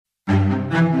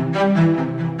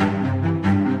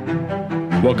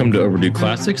Welcome to Overdue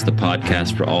Classics, the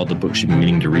podcast for all the books you've been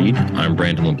meaning to read. I'm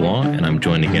Brandon LeBlanc, and I'm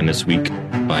joined again this week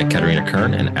by Katerina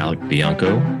Kern and Alec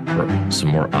Bianco for some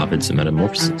more Ovid's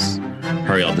Metamorphosis.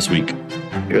 How are y'all this week?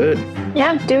 Good.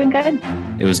 Yeah, doing good.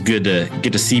 It was good to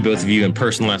get to see both of you in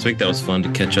person last week. That was fun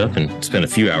to catch up and spend a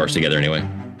few hours together anyway.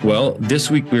 Well, this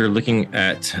week we're looking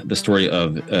at the story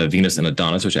of Venus and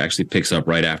Adonis, which actually picks up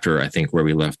right after, I think, where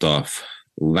we left off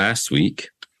last week.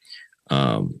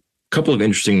 Couple of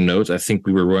interesting notes. I think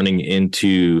we were running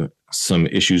into some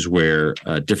issues where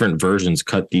different versions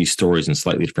cut these stories in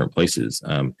slightly different places,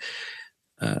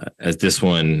 as this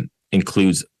one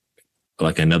includes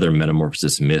like another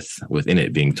metamorphosis myth within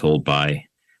it being told by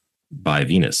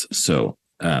Venus. So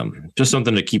just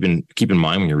something to keep in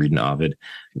mind when you're reading Ovid,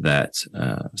 that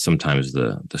sometimes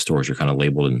the stories are kind of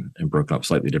labeled and broken up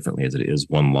slightly differently, as it is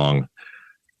one long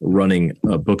running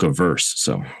book of verse.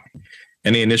 So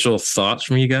any initial thoughts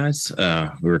from you guys?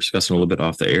 We were discussing a little bit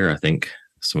off the air. I think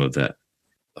some of that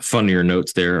funnier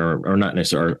notes there are not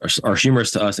necessarily are humorous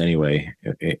to us anyway,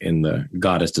 in the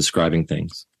goddess describing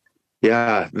things.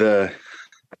 Yeah,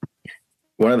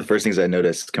 one of the first things I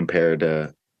noticed compared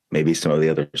to maybe some of the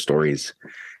other stories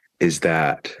is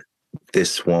that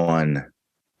this one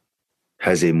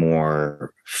has a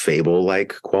more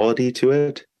fable-like quality to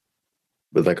it,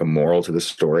 with like a moral to the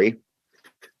story.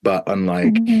 But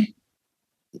unlike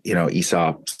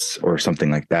Aesop's or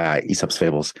something like that, Aesop's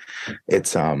fables,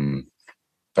 it's Ovid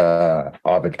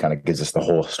kind of gives us the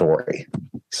whole story.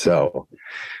 So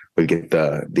we get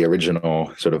the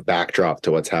original sort of backdrop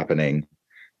to what's happening,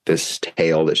 this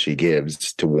tale that she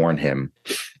gives to warn him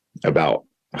about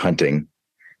hunting,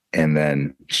 and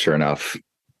then sure enough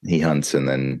he hunts and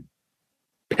then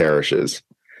perishes.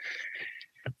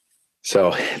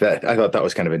 So that I thought that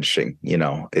was kind of interesting.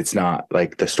 It's not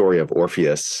like the story of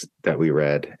Orpheus that we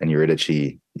read and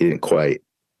Eurydice.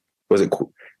 Wasn't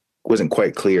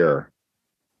quite clear.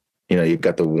 You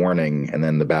got the warning and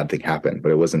then the bad thing happened,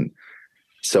 but it wasn't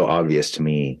so obvious to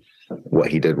me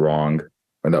what he did wrong.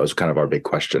 And that was kind of our big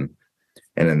question.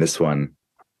 And then this one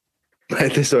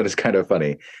is kind of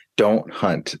funny. Don't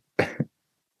hunt. And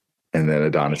then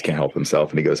Adonis can't help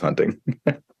himself and he goes hunting.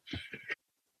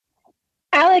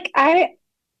 Alec,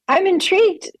 I'm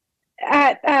intrigued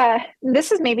at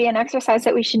this is maybe an exercise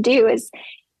that we should do, is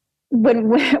when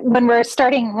we're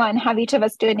starting one, have each of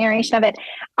us do a narration of it.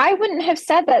 I wouldn't have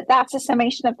said that that's a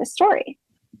summation of the story.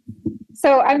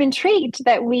 So I'm intrigued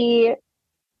that we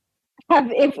have,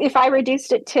 if I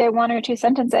reduced it to one or two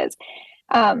sentences,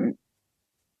 I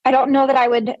don't even know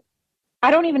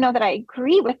that I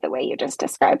agree with the way you just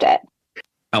described it.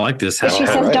 I like this. She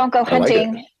says, right. Don't go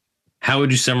hunting. Like, how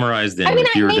would you summarize then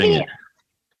if you were doing it?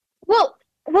 Well,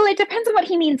 it depends on what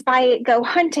he means by go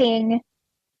hunting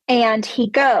and he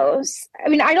goes. I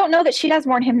mean, I don't know that she does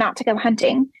warn him not to go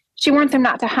hunting. She warns him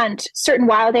not to hunt certain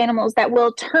wild animals that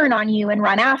will turn on you and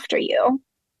run after you.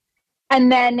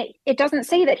 And then it doesn't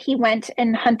say that he went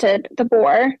and hunted the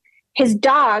boar. His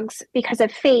dogs, because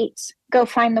of fate, go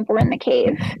find the boar in the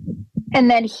cave.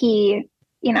 And then he,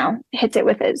 hits it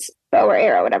with his bow or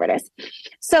arrow, whatever it is.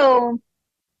 So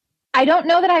I don't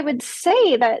know that I would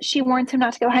say that she warns him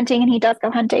not to go hunting and he does go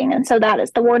hunting. And so that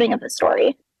is the warning of the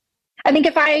story. I think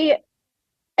and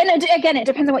again, it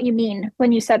depends on what you mean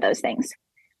when you said those things.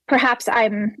 Perhaps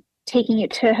I'm taking you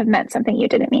to have meant something you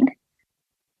didn't mean.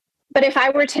 But if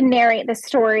I were to narrate the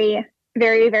story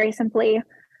very, very simply,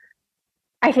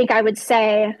 I think I would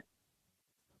say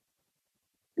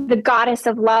the goddess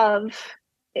of love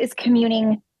is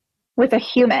communing with a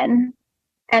human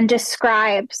and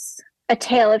describes a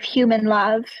tale of human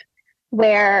love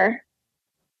where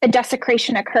a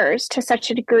desecration occurs to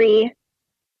such a degree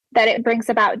that it brings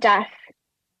about death.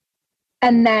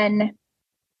 And then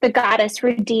the goddess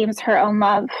redeems her own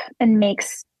love and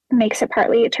makes it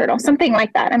partly eternal. Something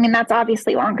like that. I mean, that's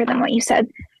obviously longer than what you said.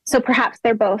 So perhaps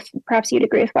you'd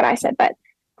agree with what I said, but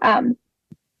I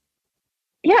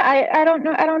don't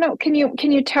know. Can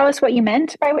you tell us what you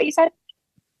meant by what you said?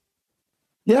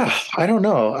 Yeah, I don't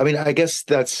know. I mean, I guess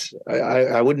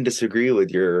I wouldn't disagree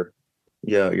with your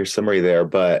summary there,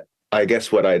 but I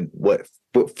guess what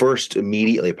first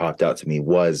immediately popped out to me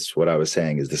was what I was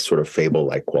saying is this sort of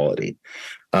fable-like quality.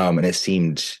 And it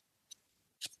seemed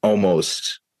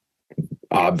almost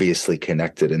obviously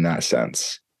connected in that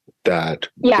sense, that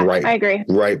I agree.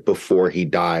 Right before he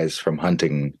dies from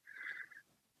hunting,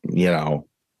 even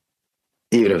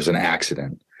if it was an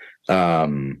accident,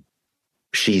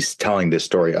 she's telling this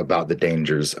story about the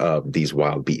dangers of these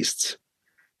wild beasts.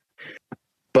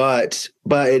 But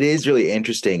it is really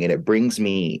interesting, and it brings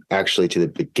me actually to the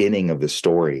beginning of the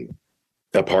story,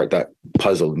 a part that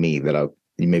puzzled me that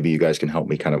maybe you guys can help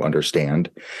me kind of understand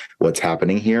what's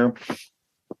happening here.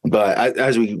 But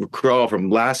as we recall from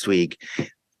last week,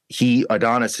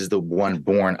 Adonis is the one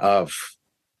born of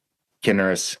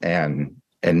Kinnerus and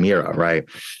Mira, right?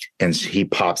 And he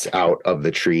pops out of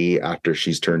the tree after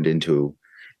she's turned into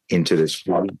this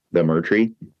the mer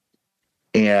tree,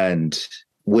 and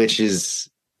which is,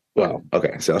 well,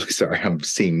 okay. So sorry, I'm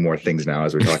seeing more things now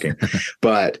as we're talking,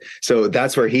 but so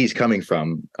that's where he's coming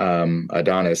from,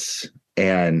 Adonis,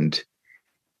 and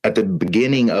at the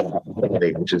beginning of the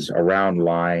story, which is around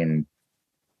line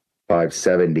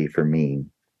 570 for me,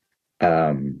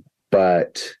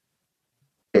 but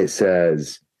it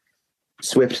says,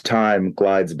 "Swift time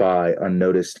glides by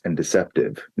unnoticed and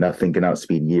deceptive. Nothing can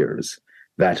outspeed years.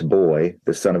 That boy,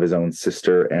 the son of his own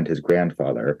sister and his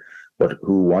grandfather, but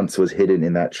who once was hidden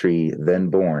in that tree, then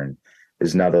born,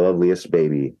 is now the loveliest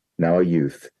baby, now a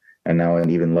youth, and now an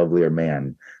even lovelier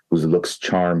man, whose looks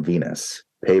charm Venus,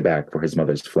 payback for his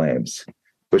mother's flames."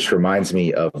 Which reminds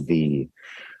me of the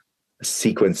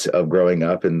sequence of growing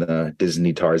up in the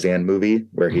Disney Tarzan movie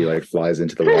where he like flies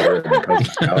into the water and comes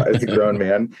out as a grown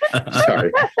man.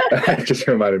 Sorry. It just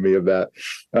reminded me of that.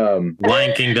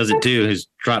 Lion King does it too. He's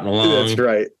trotting along.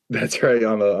 That's right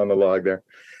on the log there.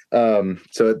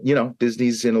 So,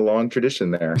 Disney's in a long tradition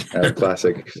there,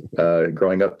 classic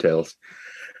growing up tales.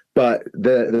 But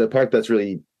the part that's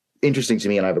really interesting to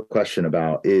me and I have a question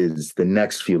about is the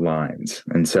next few lines.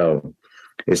 And so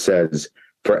it says,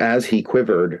 for as her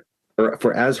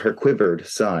quivered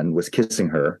son was kissing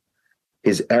her,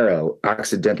 his arrow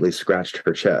accidentally scratched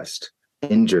her chest.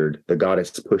 Injured, the goddess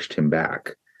pushed him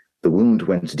back. The wound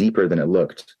went deeper than it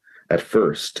looked. At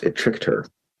first, it tricked her.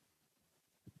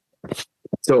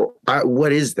 So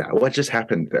what is that? What just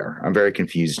happened there? I'm very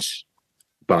confused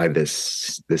by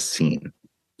this scene.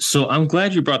 So I'm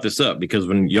glad you brought this up, because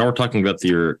when y'all were talking about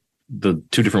the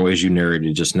two different ways you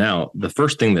narrated just now, the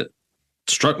first thing that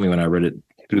struck me when I read it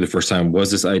through the first time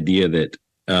was this idea that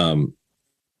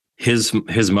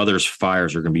his mother's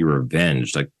fires are going to be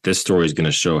revenged. Like, this story is going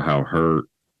to show how her,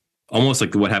 almost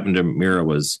like what happened to Mira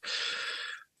was,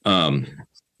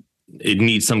 it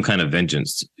needs some kind of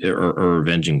vengeance or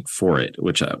revenging for it,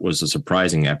 which was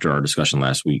surprising after our discussion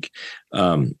last week.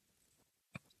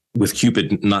 With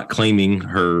Cupid not claiming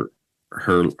her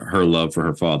love for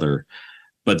her father,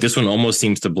 but this one almost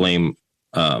seems to blame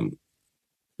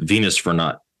Venus for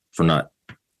not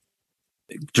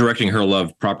directing her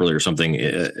love properly or something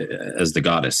as the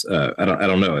goddess. I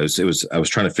don't know. I was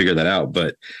trying to figure that out,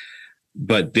 but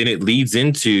then it leads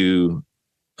into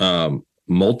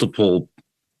multiple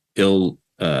ill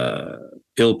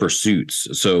pursuits.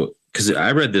 So, because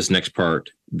I read this next part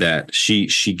that she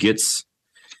gets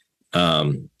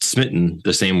smitten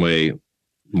the same way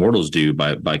mortals do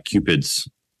by Cupid's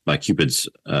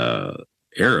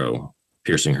arrow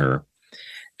piercing her,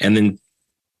 and then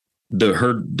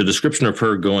the description of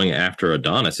her going after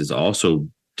Adonis is also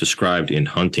described in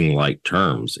hunting like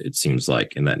terms, it seems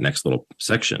like, in that next little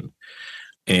section,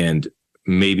 and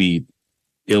maybe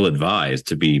ill-advised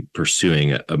to be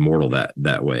pursuing a mortal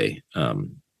that way,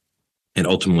 and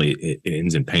ultimately it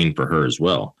ends in pain for her as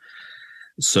well.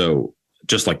 So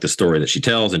just like the story that she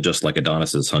tells, and just like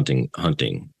Adonis's hunting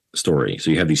story. So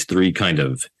you have these three kind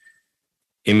of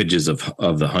images of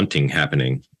the hunting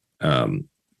happening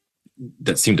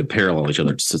that seem to parallel each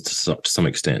other to some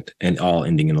extent, and all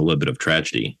ending in a little bit of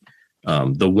tragedy.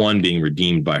 The one being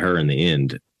redeemed by her in the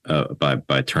end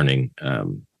by turning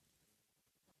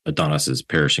Adonis's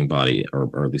perishing body,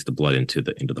 or at least the blood, into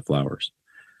the flowers.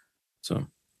 So.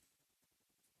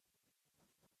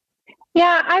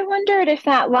 Yeah, I wondered if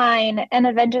that line, "and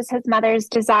avenges his mother's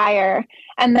desire,"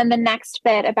 and then the next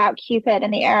bit about Cupid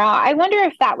and the arrow, I wonder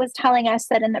if that was telling us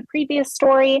that in the previous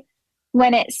story,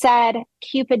 when it said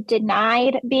Cupid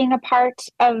denied being a part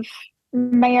of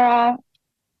Mira,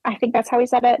 I think that's how he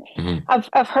said it,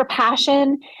 of her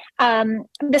passion,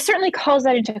 this certainly calls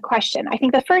that into question. I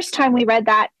think the first time we read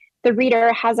that, the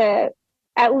reader has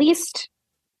at least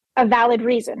a valid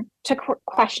reason to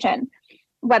question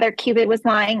whether Cupid was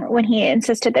lying when he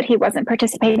insisted that he wasn't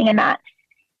participating in that.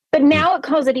 But now it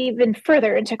calls it even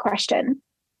further into question.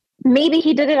 Maybe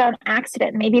he did it on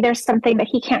accident. Maybe there's something that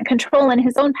he can't control in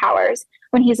his own powers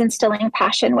when he's instilling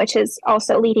passion, which is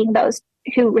also leading those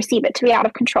who receive it to be out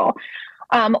of control.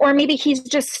 Or maybe he's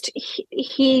just,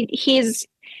 he's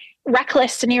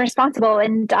reckless and irresponsible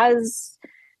and does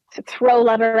throw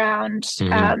love around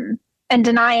and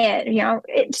deny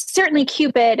it. Certainly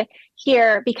Cupid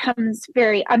here becomes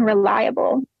very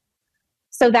unreliable.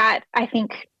 So that, I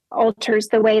think, alters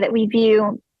the way that we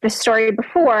view the story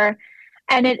before.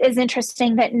 And it is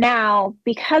interesting that now,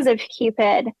 because of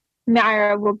Cupid,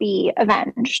 Myra will be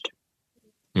avenged.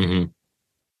 Mm-hmm.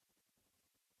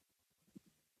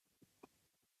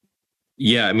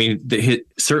 Yeah, I mean,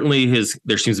 certainly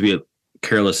there seems to be a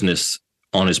carelessness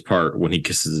on his part when he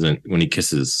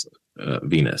kisses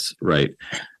Venus, right?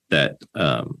 That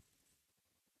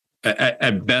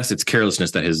at best it's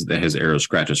carelessness that his arrow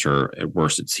scratches her. At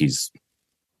worst, it's he's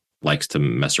likes to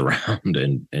mess around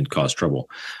and cause trouble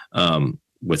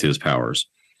with his powers.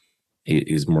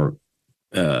 He's more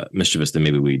mischievous than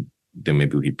maybe we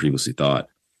previously thought.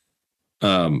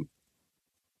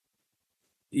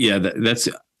 Yeah, that's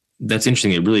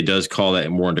interesting. It really does call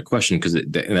that more into question, because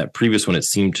in that previous one, it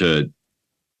seemed to,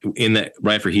 in that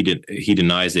right after he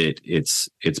denies it, it's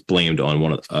blamed on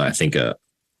one of I think a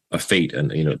fate,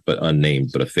 and but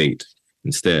unnamed, but a fate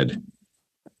instead,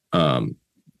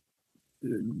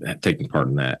 taking part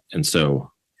in that. And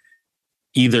so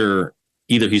either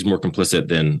he's more complicit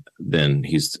than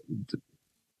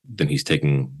he's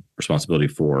taking responsibility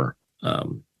for,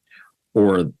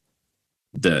 or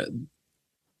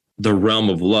the realm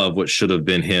of love, which should have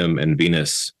been him and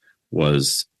Venus,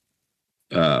 was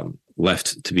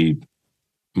left to be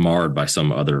marred by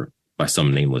some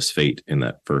nameless fate in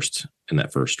that first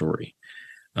story.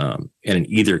 And in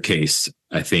either case,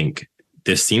 I think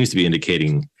this seems to be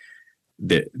indicating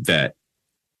that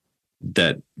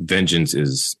vengeance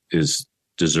is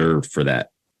deserved for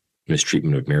that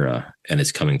mistreatment of Mira, and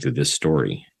it's coming through this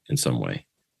story in some way.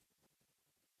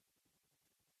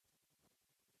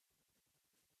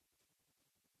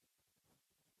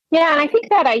 Yeah, and I think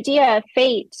that idea of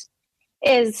fate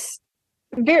is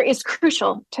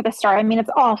crucial to the story. I mean, it's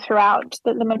all throughout.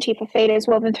 The motif of fate is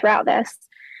woven throughout this,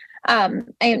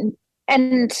 and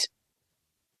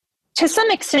to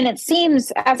some extent, it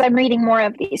seems, as I'm reading more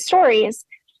of these stories,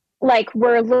 like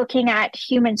we're looking at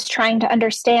humans trying to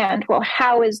understand, well,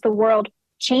 how is the world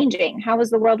changing? How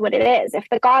is the world what it is? If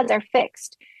the gods are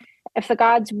fixed, if the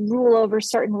gods rule over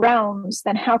certain realms,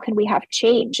 then how can we have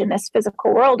change in this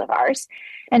physical world of ours?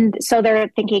 And so they're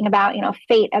thinking about,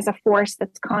 fate as a force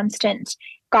that's constant,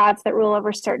 gods that rule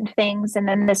over certain things, and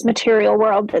then this material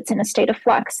world that's in a state of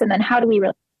flux. And then how do we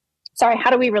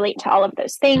relate to all of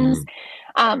those things?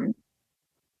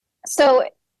 So,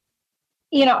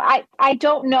 I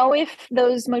don't know if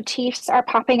those motifs are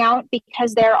popping out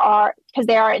because they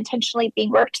are intentionally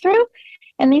being worked through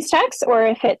in these texts, or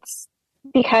if it's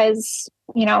because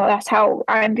that's how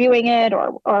I'm viewing it,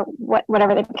 or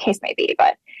whatever the case may be.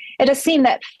 But it does seem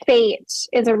that fate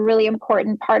is a really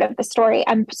important part of the story,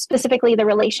 and specifically the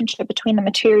relationship between the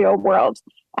material world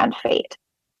and fate,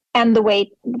 and the way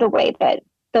that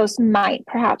those might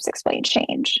perhaps explain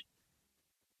change.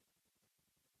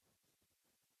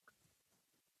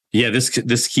 Yeah,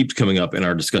 this keeps coming up in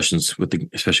our discussions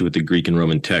especially with the Greek and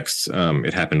Roman texts.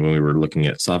 It happened when we were looking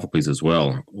at Sophocles as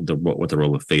well, what the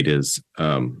role of fate is.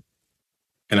 And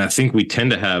I think we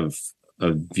tend to have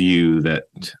a view that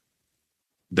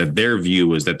their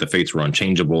view is that the fates were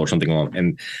unchangeable or something along.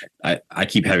 And I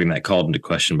keep having that called into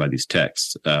question by these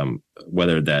texts,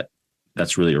 whether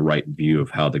that's really a right view of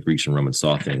how the Greeks and Romans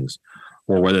saw things,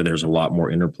 or whether there's a lot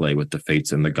more interplay with the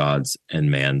fates and the gods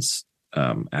and man's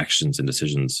actions and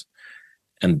decisions,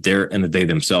 and they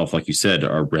themselves, like you said,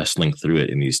 are wrestling through it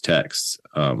in these texts,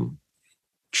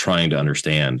 trying to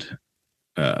understand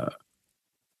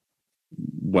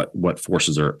what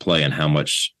forces are at play and how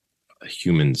much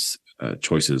humans'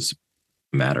 choices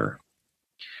matter,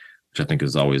 which I think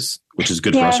is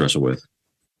good for us to wrestle with.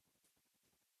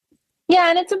 Yeah,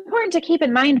 and it's important to keep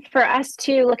in mind for us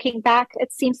too, looking back,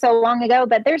 it seems so long ago,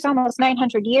 but there's almost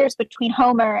 900 years between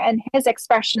Homer and his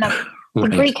expression of the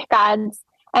Greek gods,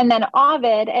 and then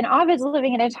Ovid. And Ovid's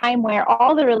living in a time where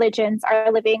all the religions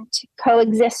are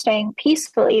coexisting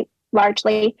peacefully,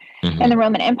 largely, in the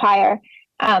Roman Empire.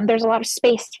 There's a lot of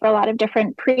space for a lot of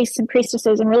different priests and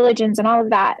priestesses and religions and all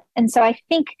of that. And so I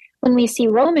think when we see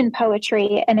Roman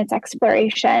poetry and its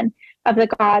exploration of the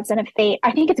gods and of fate,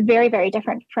 I think it's very, very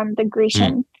different from the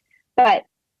Grecian. But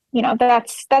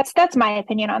that's my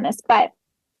opinion on this. But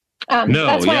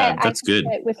that's good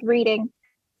with reading.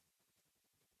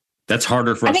 That's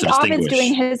harder for us to distinguish. I think Ovid's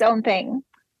doing his own thing.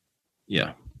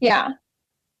 Yeah.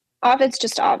 Ovid's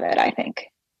just Ovid, I think.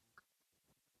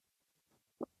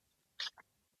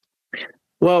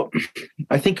 Well,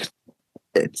 I think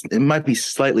it might be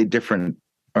slightly different,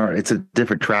 or it's a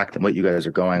different track than what you guys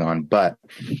are going on, but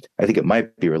I think it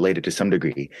might be related to some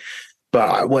degree.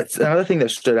 But what's another thing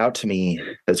that stood out to me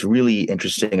that's really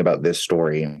interesting about this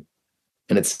story, and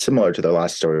it's similar to the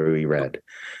last story we read,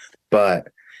 but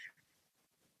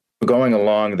going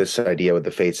along this idea with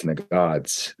the fates and the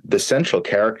gods, the central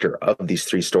character of these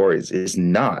three stories is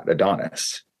not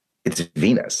Adonis. It's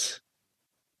Venus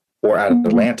or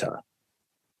Atlanta.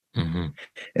 Mm-hmm.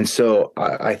 And so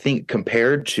I think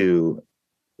compared to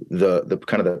the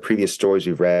kind of the previous stories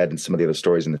we've read and some of the other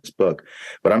stories in this book,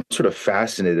 what I'm sort of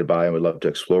fascinated by and would love to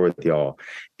explore with y'all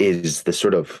is the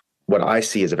sort of what I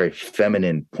see as a very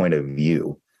feminine point of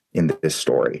view in this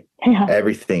story. Yeah.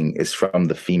 Everything is from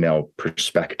the female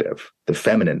perspective, the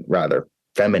feminine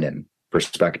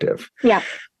perspective. Yeah.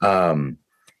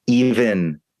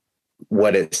 Even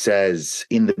what it says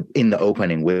in the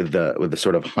opening with the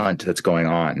sort of hunt that's going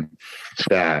on,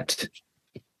 that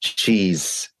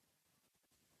she's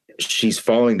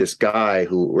following this guy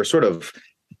who we're sort of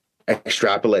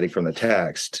extrapolating from the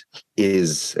text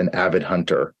is an avid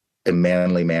hunter, a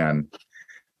manly man,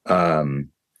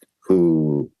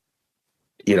 who,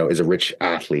 you know, is a rich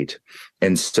athlete.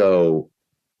 And so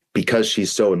because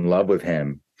she's so in love with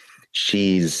him,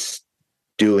 she's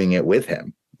doing it with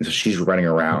him. So she's running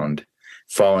around,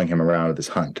 following him around with this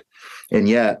hunt. And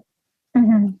yet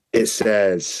it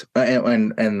says,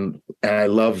 and I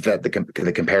love that the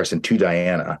comparison to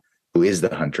Diana, who is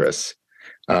the huntress.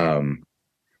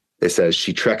 It says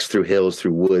she treks through hills,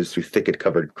 through woods, through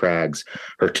thicket-covered crags,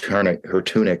 her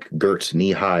tunic girt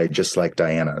knee-high, just like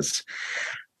Diana's.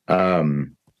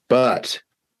 But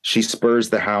she spurs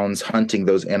the hounds, hunting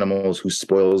those animals whose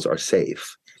spoils are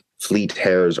safe, fleet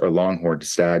hares or longhorned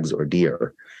stags or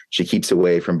deer. She keeps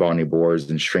away from bonny boars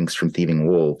and shrinks from thieving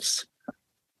wolves.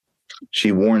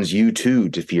 She warns you too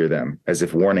to fear them, as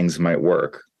if warnings might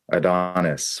work.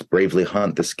 Adonis, bravely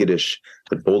hunt the skittish,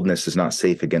 but boldness is not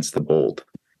safe against the bold.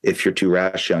 If you're too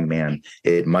rash, young man,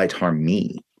 it might harm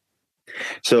me.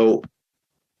 So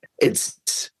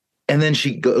and then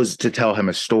she goes to tell him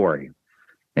a story.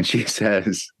 And she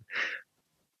says,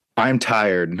 I'm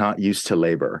tired, not used to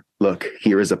labor. Look,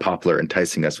 here is a poplar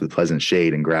enticing us with pleasant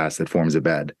shade and grass that forms a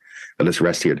bed. Let us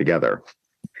rest here together.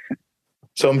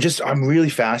 So I'm really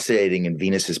fascinating in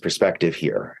Venus's perspective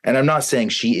here. And I'm not saying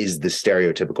she is the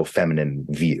stereotypical feminine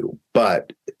view,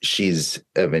 but she's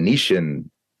a Venetian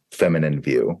feminine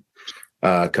view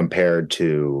compared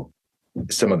to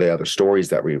some of the other stories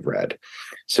that we've read.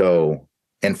 So,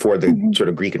 and for the sort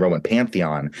of Greek and Roman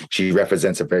pantheon, she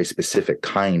represents a very specific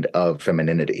kind of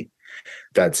femininity.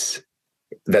 That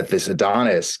this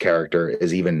Adonis character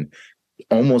is even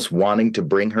almost wanting to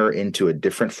bring her into a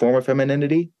different form of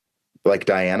femininity, like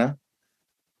Diana,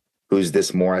 who's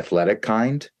this more athletic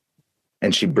kind.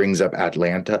 And she brings up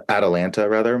Atalanta,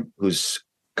 who's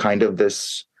kind of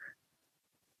this,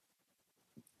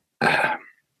 I'm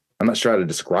not sure how to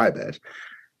describe it,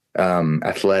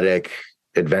 athletic,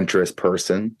 adventurous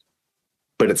person,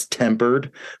 but it's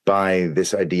tempered by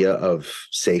this idea of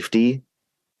safety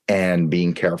and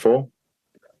being careful.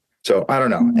 So I don't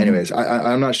know. Anyways,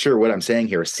 I'm not sure what I'm saying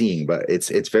here, seeing, but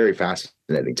it's very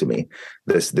fascinating to me,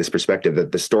 this perspective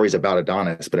that the story's about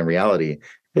Adonis, but in reality,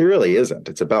 it really isn't.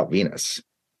 It's about Venus.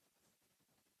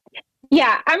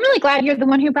 Yeah, I'm really glad you're the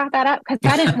one who brought that up, because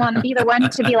I didn't want to be the one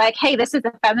to be like, hey, this is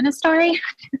a feminist story.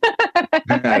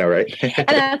 I know, right? And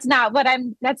that's not what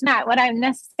I'm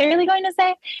necessarily going to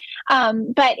say.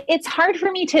 But it's hard for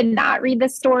me to not read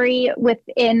this story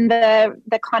within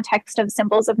the context of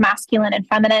symbols of masculine and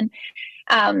feminine.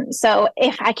 So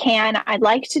if I can, I'd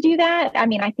like to do that. I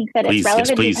mean, I think that it's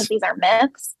relevant because these are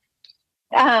myths.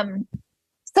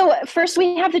 So first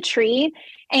we have the tree.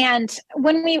 And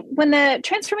when the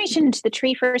transformation into the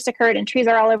tree first occurred and trees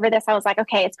are all over this, I was like,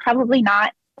 okay, it's probably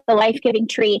not the life-giving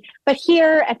tree. But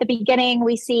here at the beginning,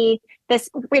 we see this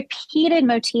repeated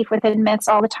motif within myths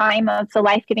all the time of the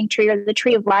life-giving tree, or the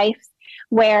tree of life,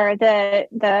 where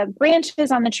the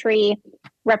branches on the tree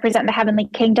represent the heavenly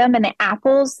kingdom, and the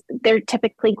apples, they're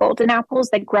typically golden apples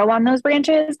that grow on those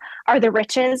branches, are the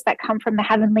riches that come from the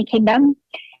heavenly kingdom.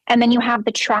 And then you have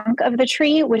the trunk of the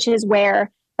tree, which is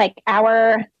where, like,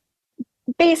 our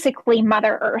basically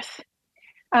Mother Earth,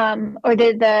 or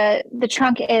the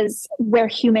trunk is where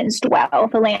humans dwell,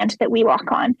 the land that we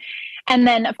walk on. And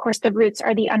then, of course, the roots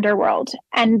are the underworld.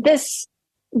 And this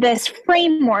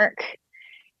framework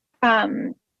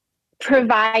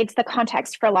provides the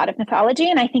context for a lot of mythology.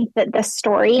 And I think that this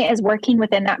story is working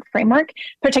within that framework,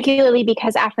 particularly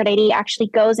because Aphrodite actually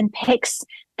goes and picks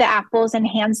the apples and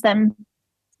hands them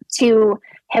to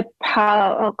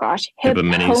Hippomenes.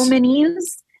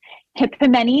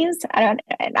 I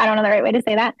don't know the right way to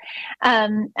say that.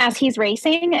 As he's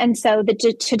racing, and so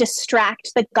to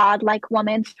distract the godlike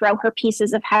woman, throw her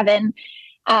pieces of heaven.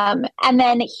 And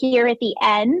then here at the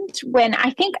end, when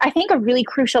I think a really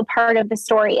crucial part of the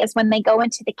story is when they go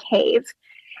into the cave,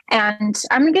 And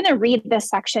I'm going to read this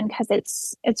section because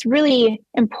it's really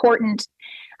important,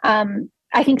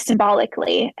 I think,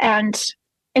 symbolically. And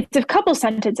it's a couple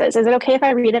sentences. Is it okay if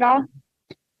I read it all?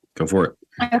 Go for it.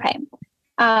 Okay.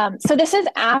 So this is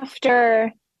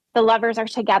after the lovers are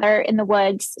together in the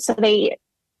woods. So they,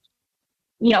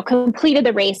 completed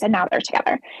the race and now they're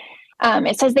together.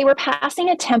 It says they were passing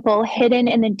a temple hidden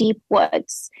in the deep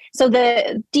woods. So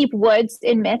the deep woods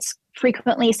in myths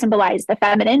frequently symbolize the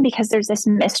feminine because there's this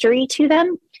mystery to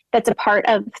them that's a part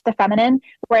of the feminine,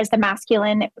 whereas the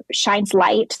masculine shines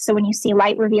light. So when you see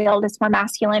light revealed, it's more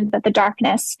masculine, but the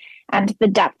darkness and the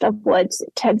depth of woods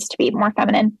tends to be more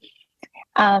feminine.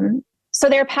 So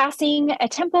they're passing a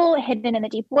temple hidden in the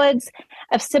deep woods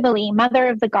of Cybele, mother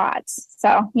of the gods.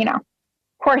 So,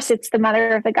 of course, it's the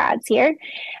mother of the gods here.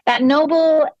 That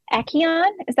noble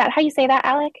Echion, is that how you say that,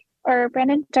 Alec or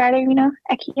Brandon? Do either of you know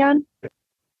Echion?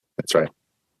 That's right.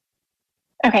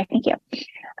 Okay, thank you.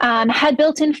 Had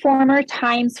built in former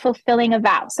times fulfilling a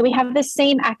vow. So we have the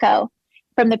same echo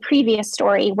from the previous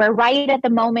story where right at the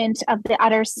moment of the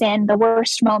utter sin, the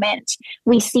worst moment,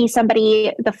 we see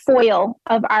somebody, the foil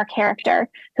of our character,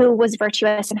 who was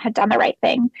virtuous and had done the right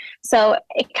thing. So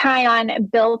Echion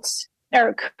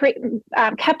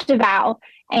kept a vow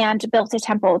and built a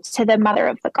temple to the mother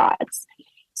of the gods.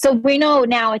 So we know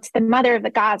now it's the mother of the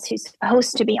gods who's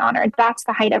supposed to be honored. That's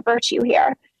the height of virtue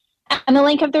here. And the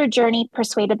length of their journey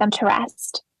persuaded them to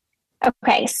rest.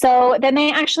 Okay, so then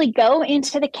they actually go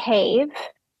into the cave,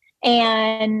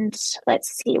 and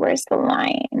let's see, where's the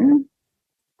line?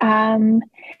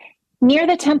 Near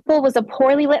the temple was a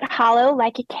poorly lit hollow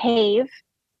like a cave,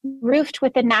 roofed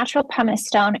with a natural pumice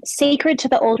stone, sacred to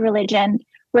the old religion,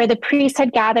 where the priests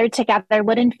had gathered together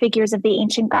wooden figures of the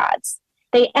ancient gods.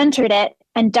 They entered it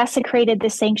and desecrated the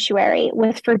sanctuary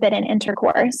with forbidden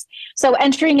intercourse. So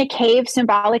entering a cave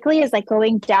symbolically is like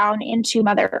going down into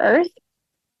Mother Earth.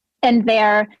 And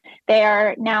they're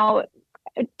now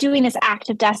doing this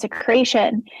act of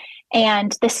desecration.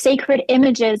 And the sacred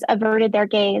images averted their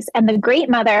gaze. And the Great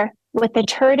Mother, with the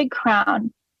turreted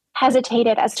crown,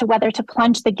 hesitated as to whether to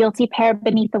plunge the guilty pair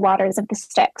beneath the waters of the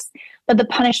Styx. But the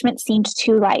punishment seemed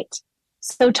too light.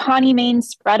 So tawny manes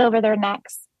spread over their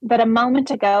necks that a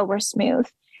moment ago were smooth,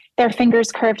 their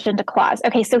fingers curved into claws.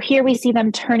 Okay, so here we see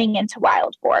them turning into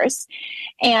wild boars.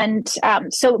 And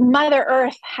so Mother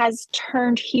Earth has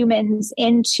turned humans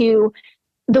into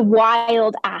the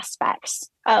wild aspects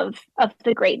of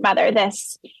the Great Mother,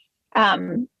 this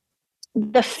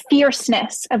the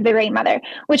fierceness of the Great Mother,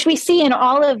 which we see in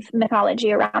all of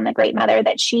mythology around the Great Mother,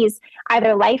 that she's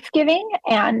either life-giving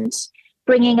and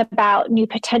bringing about new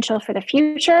potential for the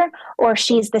future, or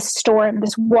she's this storm,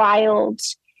 this wild,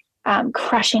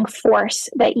 crushing force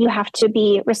that you have to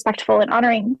be respectful and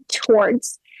honoring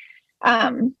towards.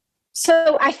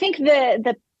 So I think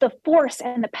the force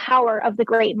and the power of the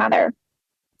Great Mother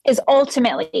is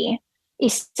ultimately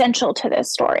essential to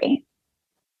this story.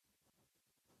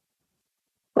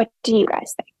 What do you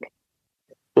guys think?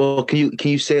 Well, can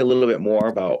you say a little bit more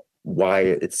about why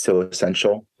it's so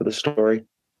essential for the story?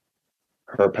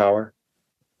 Her power?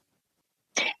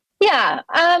 Yeah.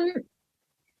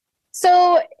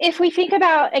 So if we think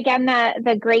about, again,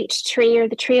 the great tree or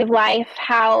the tree of life,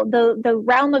 how the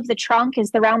realm of the trunk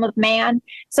is the realm of man.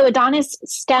 So Adonis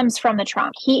stems from the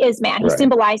trunk. He is man. He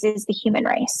symbolizes the human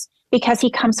race because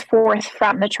he comes forth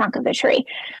from the trunk of the tree.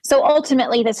 So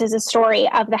ultimately, this is a story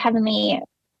of the heavenly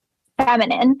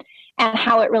feminine and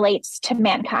how it relates to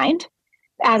mankind.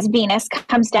 As Venus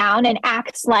comes down and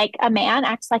acts like a man,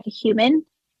 acts like a human.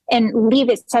 And Leave,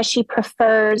 it says she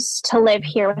prefers to live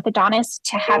here with Adonis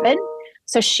to heaven.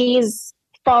 So she's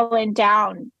fallen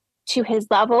down to his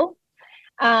level.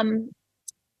 And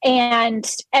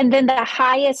then the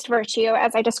highest virtue,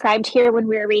 as I described here when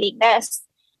we were reading this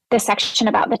section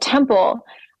about the temple,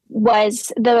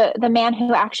 was the man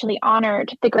who actually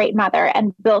honored the Great Mother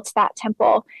and built that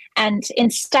temple. And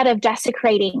instead of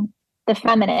desecrating the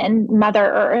feminine, Mother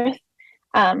Earth,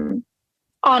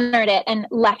 honored it and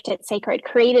left it sacred,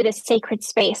 created a sacred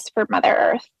space for Mother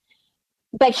Earth.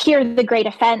 But here the great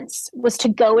offense was to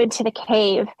go into the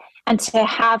cave and to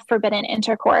have forbidden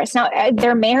intercourse. Now,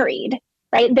 they're married,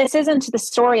 right? This isn't the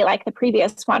story like the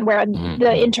previous one where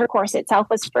the intercourse itself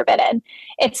was forbidden.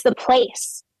 It's the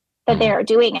place that they're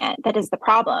doing it that is the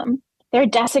problem. They're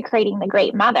desecrating the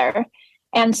Great Mother.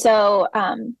 And so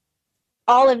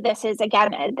all of this is,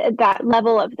 again, at that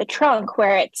level of the trunk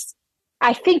where it's,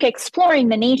 I think, exploring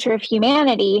the nature of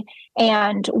humanity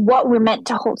and what we're meant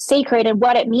to hold sacred and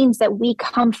what it means that we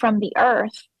come from the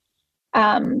earth,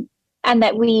 and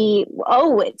that we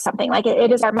owe it something. Like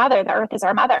it is our mother. The earth is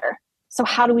our mother. So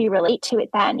how do we relate to it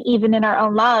then, even in our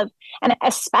own love? And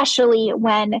especially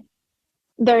when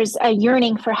there's a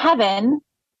yearning for heaven,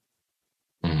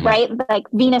 right? Like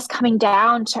Venus coming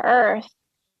down to Earth.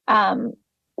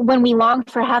 When we long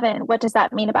for heaven, what does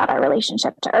that mean about our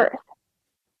relationship to Earth?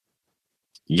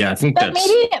 Yeah, I think but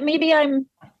maybe I'm.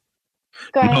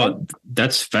 Go ahead. No,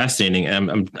 that's fascinating.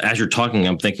 As you're talking,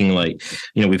 I'm thinking like,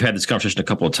 we've had this conversation a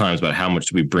couple of times about how much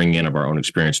do we bring in of our own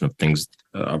experience and of things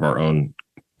of our own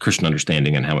Christian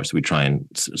understanding, and how much do we try and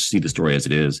see the story as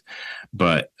it is.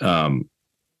 But that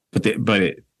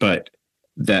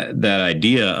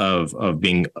idea of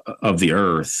being of the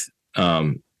earth,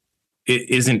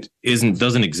 it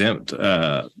doesn't exempt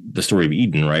the story of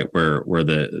Eden, right? Where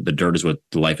the dirt is what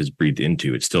the life is breathed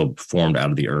into. It's still formed out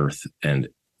of the earth, and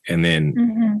then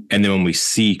when we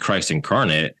see Christ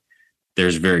incarnate,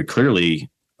 there's very clearly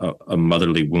a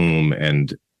motherly womb,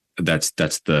 and that's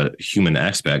the human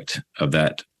aspect of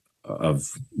that,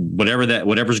 of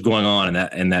whatever's going on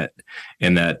in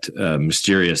that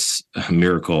mysterious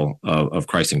miracle of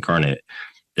Christ incarnate.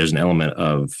 There's an element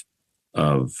of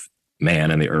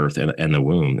man and the earth and the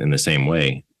womb in the same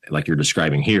way, like you're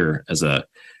describing here, as a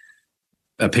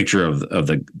picture of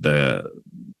the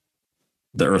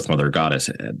Earth Mother goddess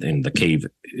in the cave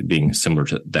being similar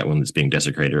to that one that's being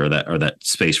desecrated, or that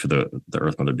space for the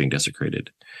Earth Mother being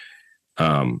desecrated.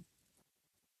 I'm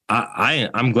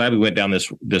glad we went down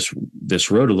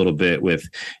this road a little bit with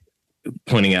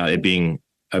pointing out it being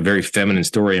a very feminine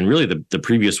story, and really the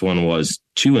previous one was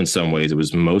too. In some ways, it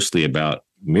was mostly about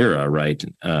Mira, right,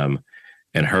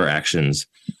 and her actions.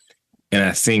 And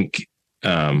I think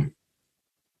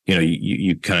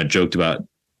you kind of joked about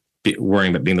worrying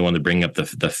about being the one to bring up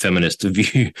the feminist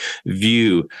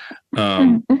view.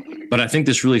 But I think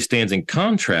this really stands in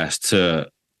contrast to,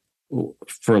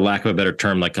 for lack of a better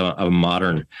term, like a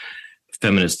modern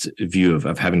feminist view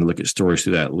of having to look at stories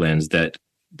through that lens, that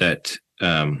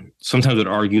sometimes would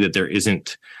argue that there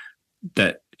isn't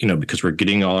that, because we're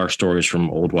getting all our stories from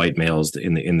old white males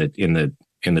in the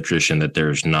tradition, that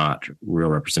there's not real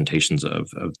representations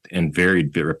of and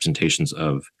varied representations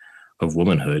of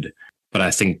womanhood. But I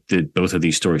think that both of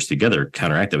these stories together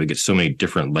counteract that. We get so many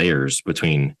different layers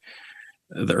between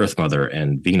the Earth Mother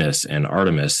and Venus and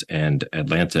Artemis and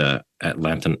Atlanta. I'm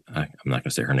not going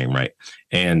to say her name right.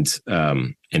 And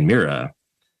Mira,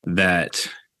 that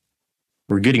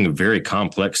we're getting very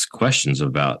complex questions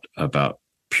about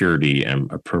purity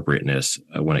and appropriateness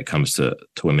when it comes to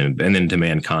women, and then to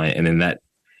mankind, and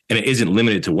it isn't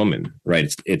limited to women,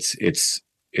 right? It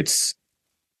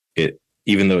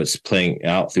even though it's playing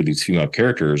out through these female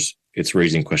characters, it's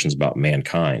raising questions about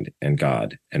mankind and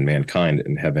God, and mankind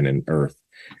and heaven and earth,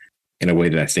 in a way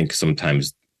that I think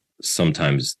sometimes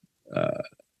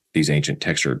these ancient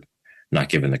texts are not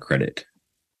given the credit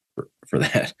for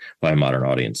that by modern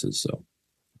audiences. So,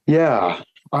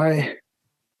 I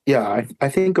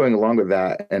think going along with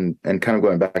that and kind of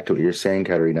going back to what you're saying,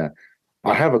 Katerina,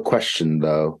 I have a question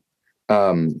though.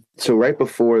 So right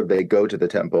before they go to the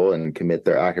temple and commit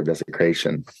their act of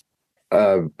desecration,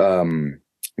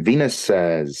 Venus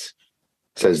says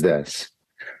this: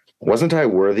 "Wasn't I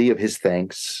worthy of his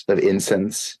thanks, of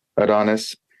incense,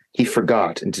 Adonis? He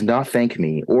forgot and did not thank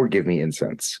me or give me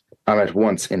incense. I'm at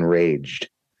once enraged.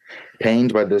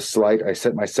 Pained by this slight, I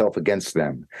set myself against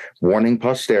them, warning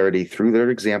posterity through their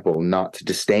example not to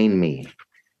disdain me.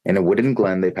 In a wooded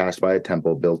glen, they passed by a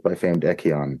temple built by famed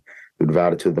Echion, who'd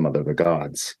vowed it to the mother of the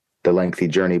gods. The lengthy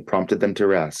journey prompted them to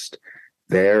rest.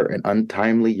 There, an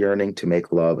untimely yearning to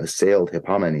make love assailed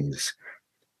Hippomenes.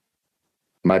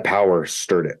 My power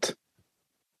stirred it."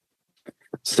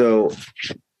 So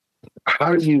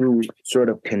how do you sort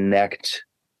of connect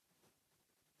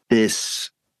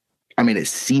this? I mean, it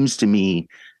seems to me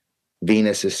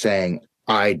Venus is saying,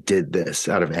 I did this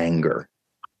out of anger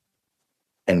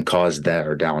and caused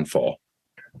their downfall,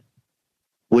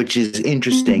 which is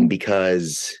interesting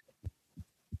because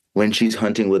when she's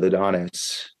hunting with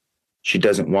Adonis, she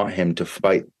doesn't want him to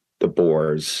fight the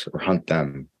boars or hunt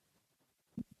them,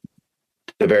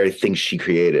 the very things she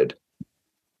created.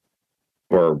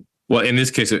 Or, well, in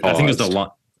this case, I think it's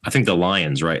the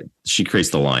lions, right? She creates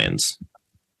the lions.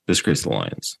 This creates the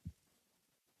lions,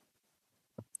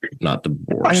 not the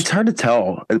boars. It's hard to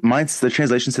tell. The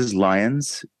translation says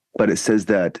lions, but it says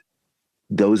that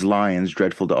those lions,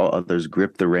 dreadful to all others,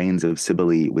 grip the reins of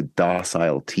Cybele with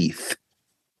docile teeth.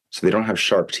 So they don't have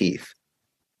sharp teeth.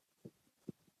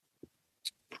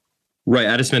 Right.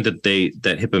 I just meant that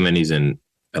Hippomenes and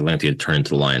Atlantia turned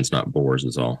into lions, not boars,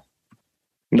 is all.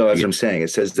 No, that's what I'm saying.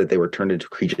 It says that they were turned into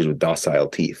creatures with docile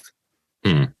teeth.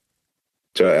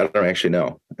 So I don't actually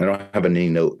know. I don't have any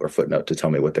note or footnote to tell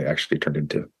me what they actually turned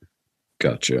into.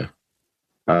 Gotcha.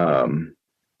 Um,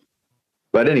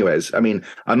 but anyways, I mean,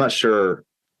 I'm not sure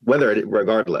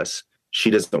regardless,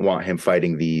 she doesn't want him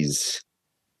fighting these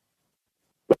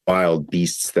wild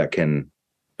beasts that can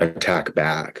attack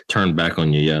back. Turn back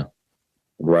on you, yeah.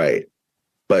 Right.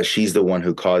 But she's the one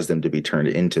who caused them to be turned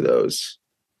into those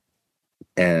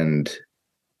and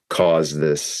caused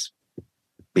this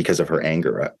because of her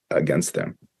anger against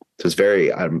them. So it's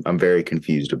I'm very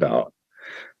confused about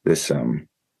this,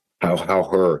 how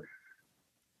her,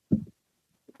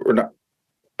 or not,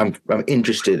 I'm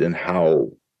interested in how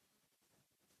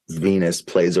Venus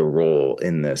plays a role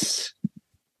in this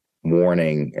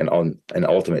warning and on an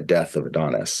ultimate death of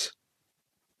Adonis,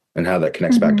 and how that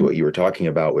connects back to what you were talking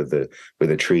about with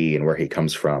the tree and where he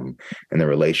comes from and the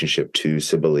relationship to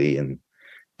Cybele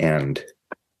and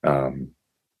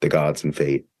the gods and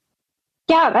fate.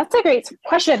 Yeah, that's a great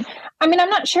question. I mean, I'm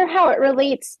not sure how it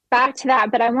relates back to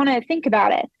that, but I want to think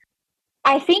about it.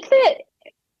 I think that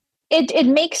it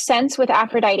makes sense with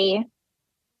Aphrodite,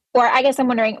 or I guess I'm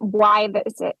wondering why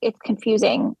it's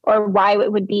confusing, or why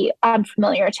it would be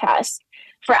unfamiliar to us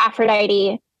for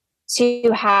Aphrodite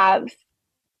to have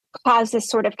caused this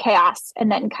sort of chaos and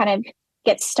then kind of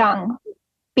get stung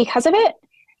because of it.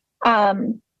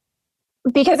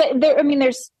 Because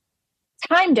there's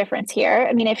time difference here.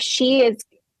 I mean, if she is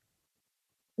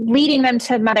leading them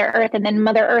to Mother Earth and then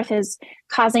Mother Earth is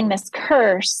causing this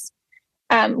curse,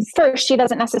 first, she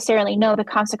doesn't necessarily know the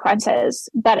consequences,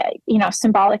 but,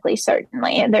 symbolically,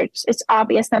 certainly, it's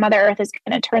obvious that Mother Earth is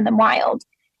going to turn them wild.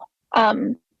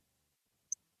 But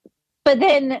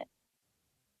then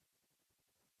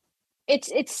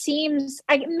it seems,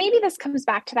 maybe this comes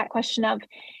back to that question of,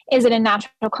 is it a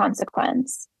natural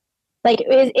consequence? Like,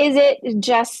 is it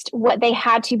just what they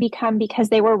had to become because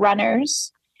they were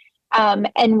runners?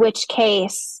 In which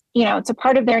case, it's a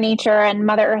part of their nature and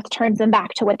Mother Earth turns them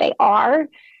back to what they are.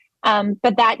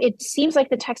 But that it seems like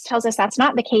the text tells us that's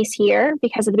not the case here,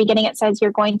 because at the beginning it says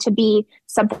you're going to be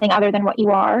something other than what you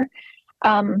are.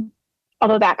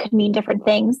 Although that could mean different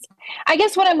things. I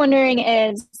guess what I'm wondering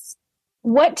is,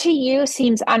 what to you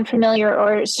seems unfamiliar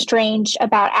or strange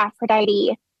about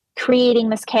Aphrodite creating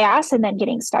this chaos and then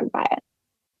getting stung by it?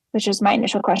 Which was my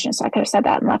initial question, so I could have said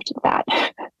that and left it at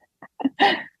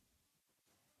that.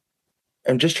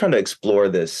 I'm just trying to explore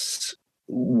this.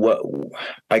 What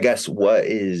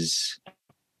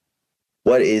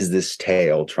is this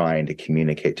tale trying to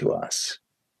communicate to us?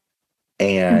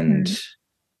 And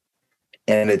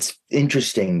it's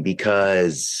interesting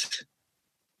because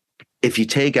if you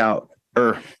take out,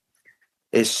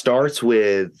 it starts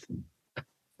with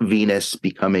Venus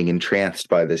becoming entranced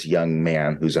by this young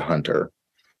man who's a hunter,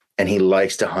 and he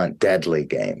likes to hunt deadly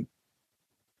game.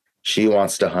 She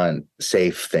wants to hunt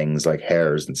safe things like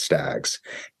hares and stags,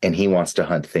 and he wants to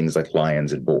hunt things like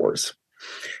lions and boars.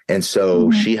 And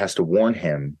so she has to warn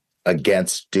him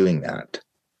against doing that.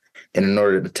 And in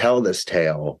order to tell this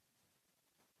tale,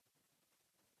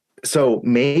 so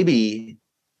maybe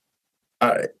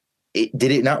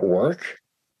did it not work?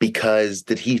 Because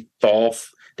did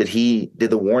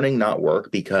the warning not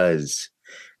work because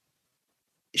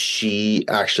she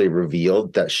actually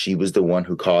revealed that she was the one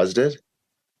who caused it?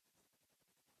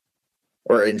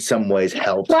 Or in some ways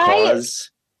helped cause?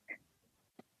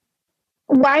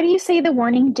 Why do you say the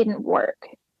warning didn't work?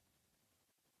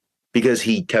 Because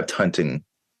he kept hunting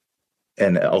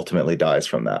and ultimately dies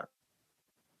from that.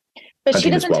 But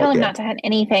she doesn't tell him not to hunt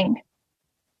anything.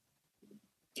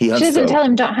 She doesn't tell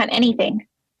him don't hunt anything.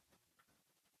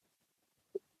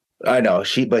 I know,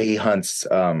 but he hunts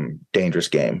dangerous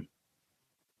game.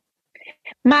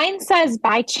 Mine says,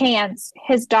 by chance,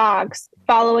 his dogs,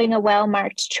 following a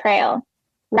well-marked trail,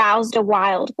 roused a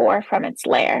wild boar from its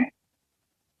lair.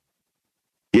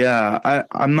 Yeah,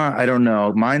 I don't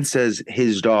know. Mine says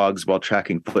his dogs, while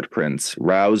tracking footprints,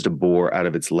 roused a boar out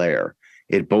of its lair.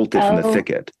 It bolted from the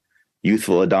thicket.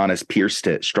 Youthful Adonis pierced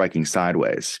it, striking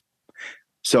sideways.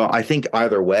 So I think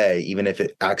either way, even if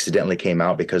it accidentally came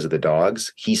out because of the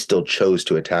dogs, he still chose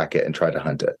to attack it and try to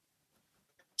hunt it.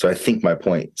 So I think my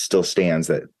point still stands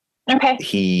that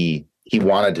he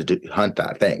wanted to hunt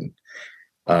that thing.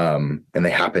 And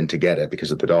they happened to get it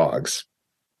because of the dogs.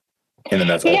 And then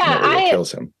that's ultimately what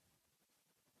kills him.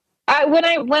 When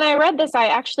I read this, I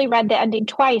actually read the ending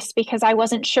twice because I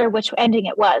wasn't sure which ending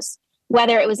it was,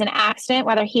 whether it was an accident,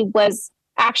 whether he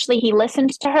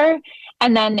listened to her,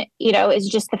 and then, it's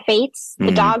just the fates.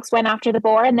 The dogs went after the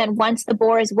boar, and then once the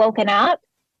boar is woken up,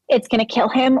 it's going to kill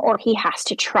him, or he has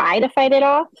to try to fight it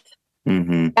off.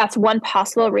 That's one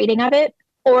possible reading of it.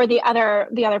 Or the other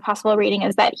possible reading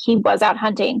is that he was out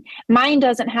hunting. Mine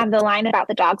doesn't have the line about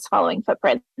the dogs following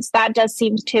footprints. That does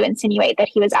seem to insinuate that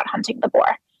he was out hunting the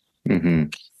boar. Mm-hmm.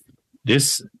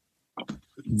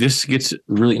 This gets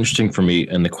really interesting for me,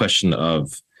 and the question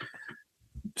of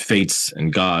fates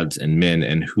and gods and men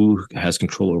and who has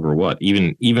control over what.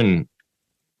 Even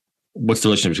what's the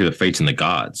relationship between the fates and the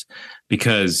gods?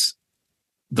 Because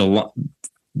the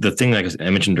thing like I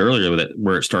mentioned earlier, that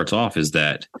where it starts off is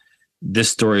that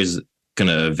this story is going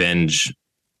to avenge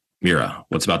Mira.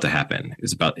 What's about to happen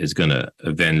is going to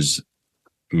avenge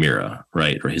Mira,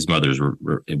 right? Or his mother's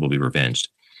it will be revenged.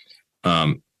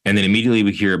 And then immediately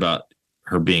we hear about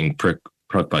her being pricked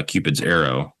by Cupid's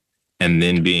arrow, and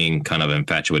then being kind of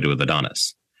infatuated with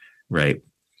Adonis, right?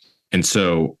 And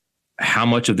so, how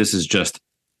much of this is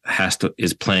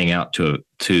playing out to?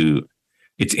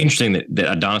 It's interesting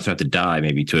that Adonis would have to die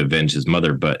maybe to avenge his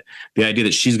mother, but the idea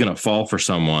that she's going to fall for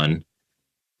someone,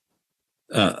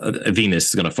 Venus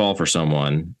is going to fall for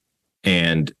someone,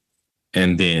 and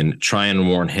then try and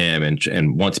warn him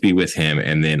and want to be with him,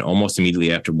 and then almost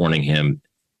immediately after warning him,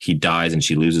 he dies and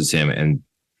she loses him, and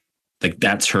like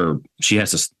that's her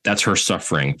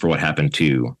suffering for what happened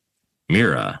to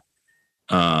Mira,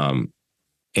 and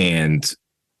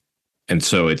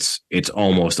so it's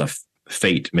almost a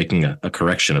fate making a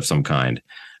correction of some kind,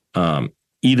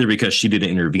 either because she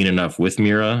didn't intervene enough with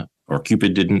Mira or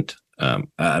Cupid didn't. I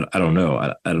don't know.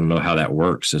 I don't know how that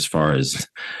works as far as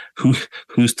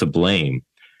who's to blame,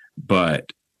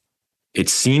 but it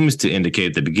seems to indicate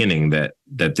at the beginning that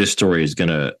this story is going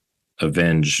to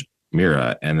avenge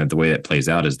Mira, and that the way it plays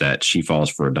out is that she falls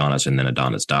for Adonis and then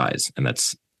Adonis dies, and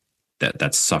that's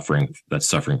suffering. That's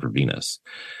suffering for Venus.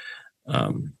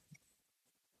 I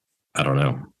don't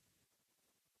know.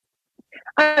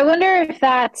 I wonder if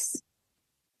that's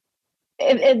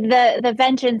if the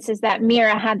vengeance is that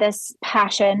Mira had this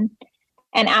passion,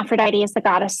 and Aphrodite is the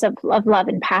goddess of love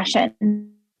and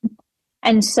passion,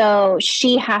 and so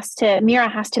Mira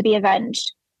has to be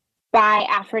avenged by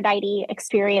Aphrodite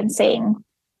experiencing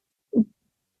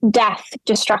death,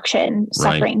 destruction,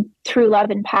 suffering through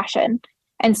love and passion.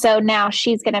 And so now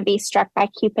she's going to be struck by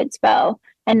Cupid's bow,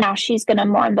 and now she's going to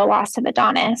mourn the loss of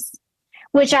Adonis,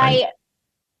 which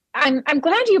I'm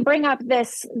glad you bring up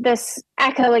this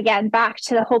echo again back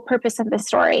to the whole purpose of the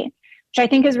story, which I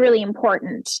think is really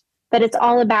important, that it's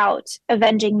all about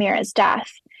avenging Mira's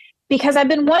death. Because I've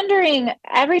been wondering,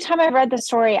 every time I've read the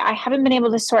story, I haven't been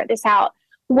able to sort this out.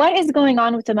 What is going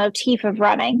on with the motif of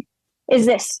running? Is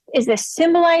this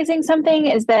symbolizing something?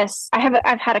 Is this,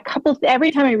 I've had a couple,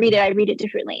 every time I read it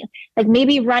differently. Like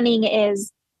maybe running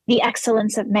is the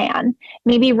excellence of man.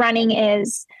 Maybe running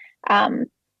is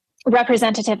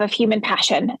representative of human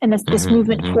passion and this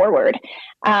movement forward.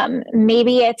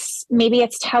 Maybe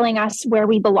it's telling us where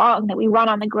we belong, that we run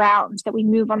on the ground, that we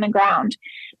move on the ground.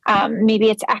 Maybe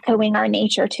it's echoing our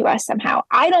nature to us somehow.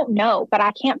 I don't know, but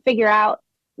I can't figure out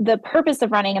the purpose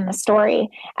of running in the story.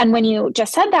 And when you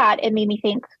just said that, it made me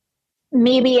think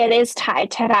maybe it is tied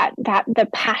to that the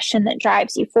passion that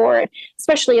drives you forward,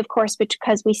 especially of course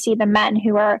because we see the men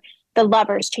who are the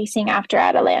lovers chasing after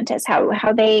Atalantis,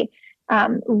 how they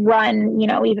run,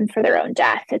 even for their own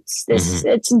death. It's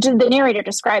the narrator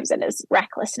describes it as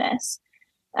recklessness.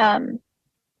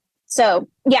 So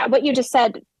yeah, what you just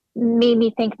said made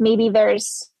me think maybe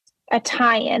there's a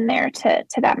tie in there to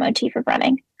that motif of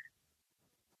running,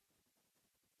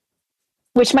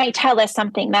 which might tell us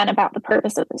something then about the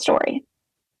purpose of the story.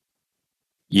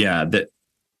 Yeah,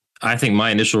 I think my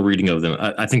initial reading of them,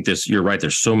 I think you're right.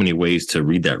 There's so many ways to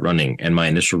read that running. And my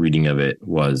initial reading of it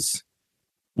was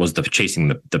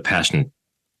the passion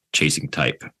chasing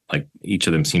type. Like each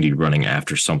of them seem to be running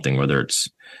after something, whether it's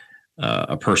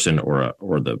a person or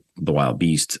the wild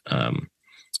beast.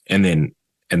 And then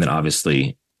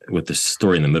obviously with the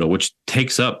story in the middle, which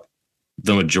takes up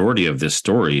the majority of this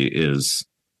story, is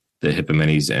the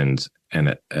Hippomenes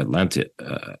and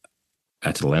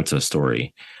Atalanta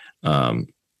story.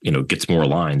 Gets more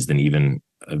lines than even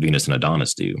Venus and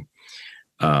Adonis do.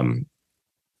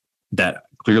 That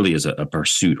clearly is a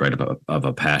pursuit, right, of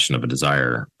a passion, of a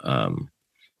desire.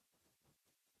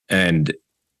 And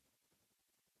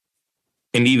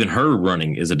even her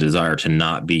running is a desire to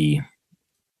not be,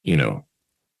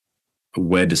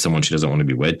 wed to someone she doesn't want to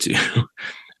be wed to.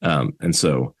 And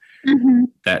so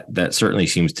that certainly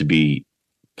seems to be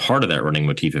part of that running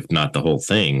motif, if not the whole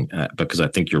thing, because I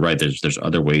think you're right. There's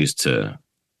other ways to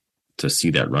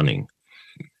see that running.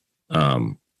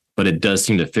 But it does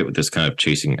seem to fit with this kind of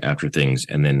chasing after things.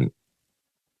 And then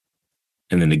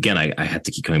again, I have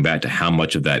to keep coming back to how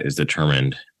much of that is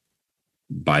determined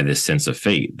by this sense of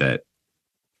fate, that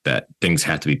that things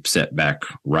have to be set back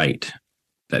right.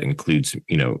 That includes,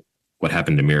 what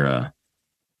happened to Mira.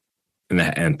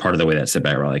 And part of the way that's set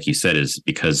back right, like you said, is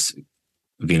because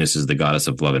Venus is the goddess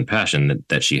of love and passion,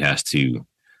 that she has to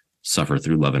suffer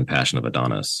through love and passion of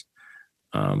Adonis,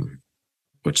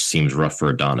 which seems rough for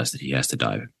Adonis, that he has to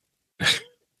die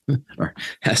or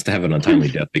has to have an untimely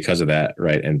death because of that,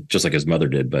 right? And just like his mother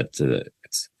did, but then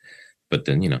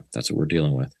that's what we're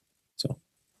dealing with. So,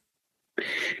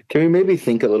 can we maybe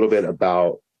think a little bit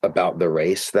about the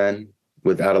race then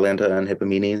with Atalanta and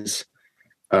Hippomenes?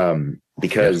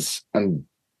 Because I'm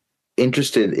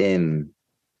interested in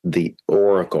the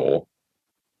oracle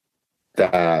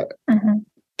that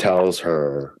tells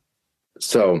her.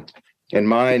 So in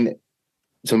mine,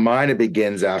 it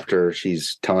begins after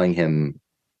she's telling him.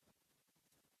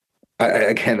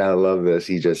 I love this.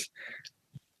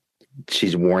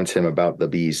 She warns him about the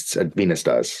beasts. Venus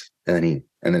does, and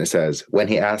then it says, when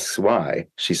he asks why,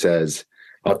 she says,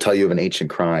 I'll tell you of an ancient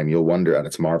crime. You'll wonder at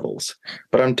its marvels.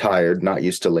 But I'm tired, not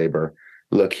used to labor.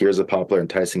 Look, here's a poplar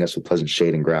enticing us with pleasant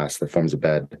shade and grass that forms a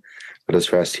bed. Let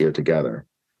us rest here together.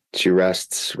 She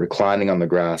rests, reclining on the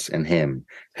grass, and him,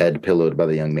 head pillowed by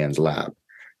the young man's lap.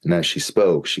 And as she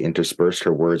spoke, she interspersed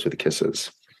her words with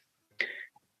kisses.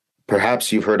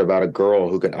 Perhaps you've heard about a girl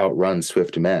who could outrun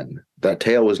swift men. That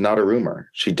tale was not a rumor.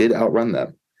 She did outrun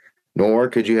them. Nor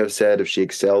could you have said if she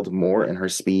excelled more in her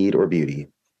speed or beauty.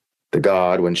 The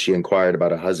god, when she inquired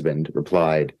about a husband,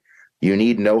 replied, you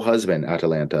need no husband,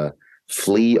 Atalanta.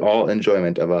 Flee all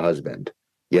enjoyment of a husband.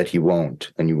 Yet you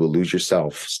won't, and you will lose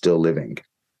yourself still living.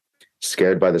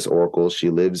 Scared by this oracle, she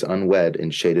lives unwed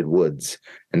in shaded woods,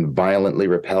 and violently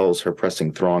repels her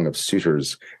pressing throng of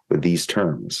suitors with these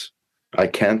terms. I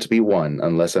can't be won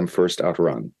unless I'm first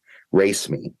outrun. Race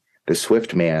me. The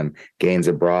swift man gains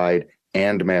a bride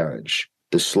and marriage.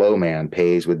 The slow man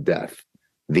pays with death.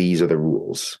 These are the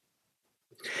rules.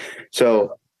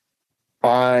 So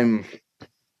a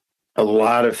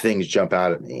lot of things jump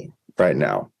out at me right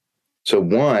now. So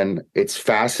one, it's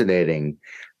fascinating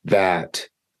that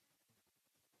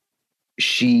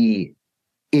she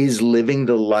is living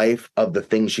the life of the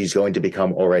thing she's going to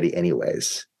become already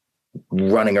anyways,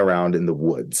 running around in the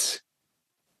woods,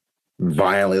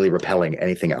 violently repelling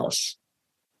anything else.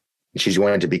 She's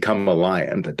going to become a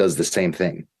lion that does the same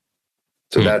thing.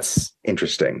 So that's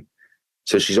interesting.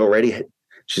 So she's already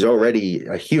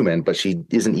a human, but she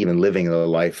isn't even living the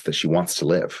life that she wants to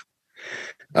live.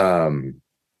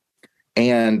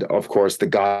 And of course, the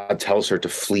god tells her to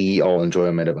flee all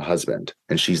enjoyment of a husband,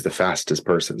 and she's the fastest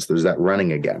person. So there's that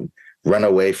running again. Run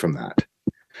away from that.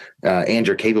 And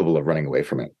you're capable of running away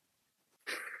from it.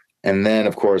 And then,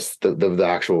 of course, the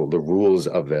rules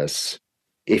of this,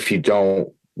 if you don't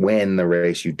win the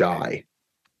race, you die.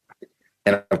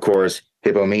 And of course,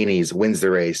 Hippomenes wins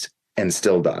the race and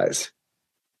still dies.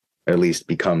 At least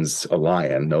becomes a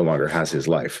lion, no longer has his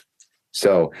life.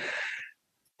 So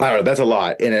I don't know, that's a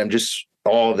lot. And I'm just,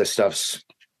 all this stuff's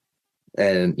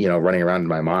running around in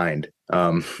my mind,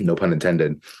 no pun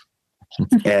intended,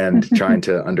 and trying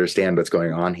to understand what's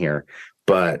going on here.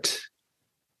 But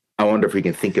I wonder if we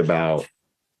can think about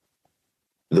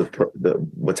the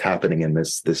what's happening in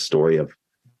this story of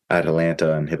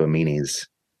Atalanta and Hippomenes,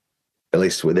 at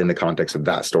least within the context of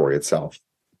that story itself.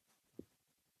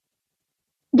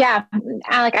 Yeah,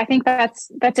 Alec, I think that's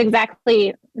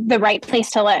exactly the right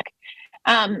place to look.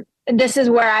 This is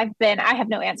where I've been. I have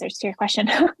no answers to your question,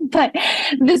 but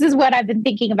this is what I've been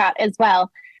thinking about as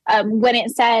well. When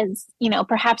it says,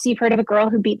 perhaps you've heard of a girl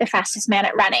who beat the fastest man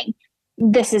at running.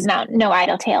 This is no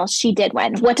idle tale. She did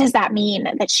win. What does that mean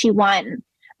that she won?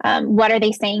 What are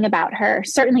they saying about her?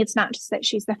 Certainly it's not just that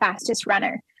she's the fastest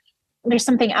runner. There's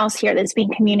something else here that's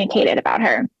being communicated about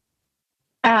her.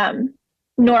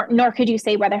 Nor could you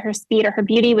say whether her speed or her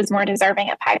beauty was more deserving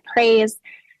of high praise.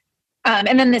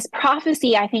 And then this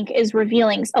prophecy, I think, is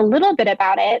revealing a little bit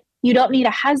about it. You don't need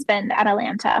a husband,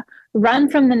 Atalanta. Run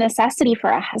from the necessity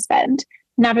for a husband.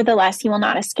 Nevertheless, you will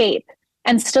not escape.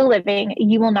 And still living,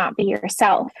 you will not be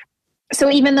yourself.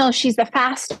 So even though she's the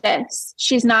fastest,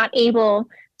 she's not able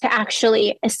to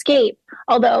actually escape.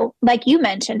 Although, like you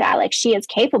mentioned, Alex, she is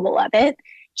capable of it.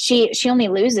 She only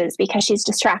loses because she's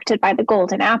distracted by the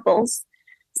golden apples.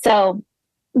 So,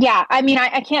 yeah, I mean,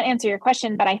 I can't answer your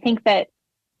question, but I think that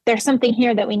there's something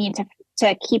here that we need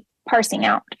to keep parsing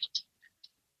out.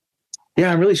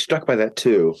 Yeah, I'm really struck by that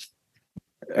too.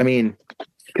 I mean,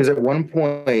 because at one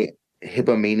point,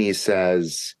 Hippomenes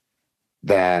says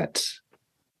that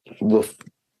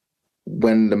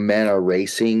when the men are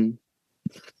racing,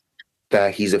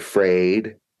 that he's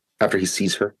afraid, after he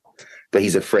sees her, that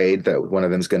he's afraid that one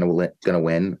of them's going to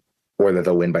win, or that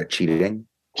they'll win by cheating.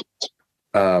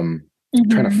 Trying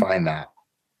to find that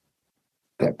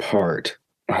part.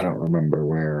 I don't remember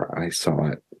where I saw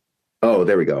it. Oh,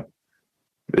 there we go.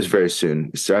 It was very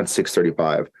soon. It's around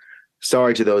 6:35.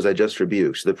 Sorry to those I just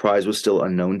rebuked. The prize was still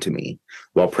unknown to me.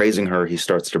 While praising her, he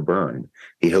starts to burn.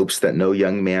 He hopes that no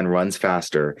young man runs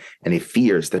faster, and he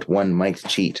fears that one might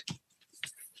cheat.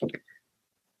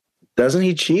 Doesn't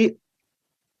he cheat?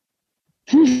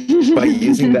 By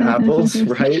using the apples,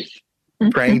 right?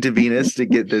 Praying to Venus to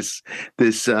get this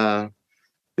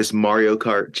Mario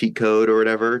Kart cheat code or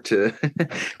whatever to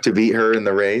to beat her in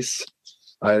the race.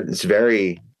 It's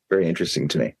very, very interesting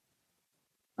to me.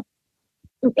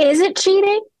 Is it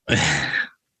cheating?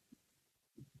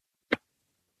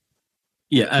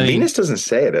 Yeah, I mean, Venus doesn't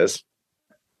say it is.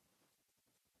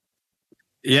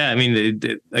 Yeah, I mean,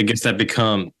 I guess that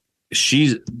the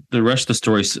rest of the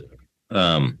story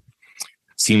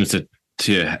seems to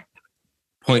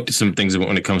point to some things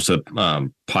when it comes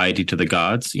to piety to the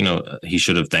gods. You know, he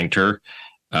should have thanked her.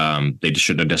 They just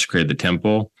shouldn't have desecrated the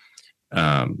temple.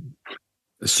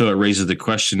 So it raises the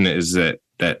question: is that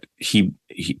he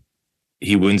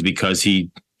wins because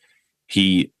he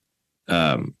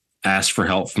asked for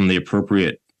help from the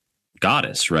appropriate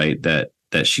goddess, right? That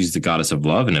she's the goddess of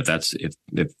love, and if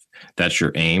that's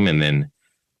your aim, and then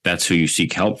that's who you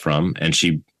seek help from, and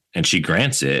she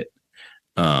grants it.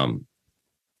 And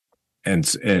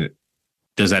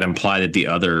does that imply that the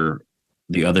other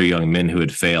young men who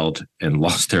had failed and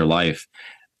lost their life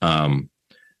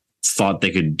thought they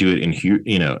could do it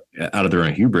out of their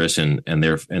own hubris and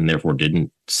therefore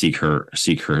didn't seek her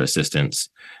assistance,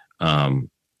 and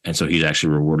so he's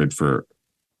actually rewarded for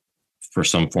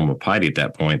some form of piety at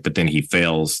that point, but then he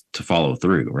fails to follow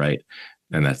through, right?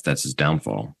 And that's his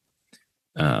downfall.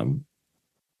 In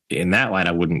that light,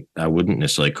 I wouldn't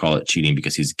necessarily call it cheating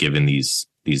because he's given these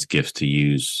gifts to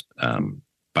use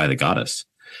by the goddess,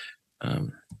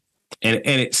 and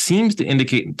it seems to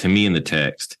indicate to me in the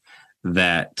text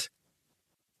that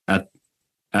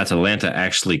Atalanta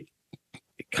actually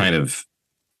kind of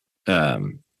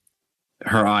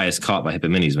her eye is caught by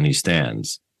Hippomenes when he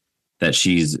stands. That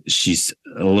she's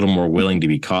a little more willing to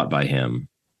be caught by him,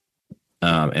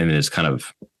 and is kind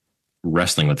of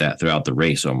wrestling with that throughout the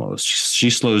race. Almost,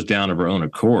 she slows down of her own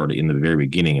accord in the very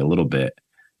beginning a little bit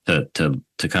to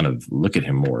kind of look at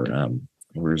him more.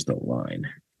 Where's the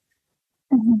line?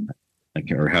 Mm-hmm. I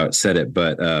can't remember how it said it,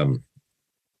 but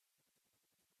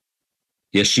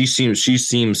yeah, she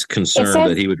seems concerned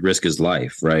that he would risk his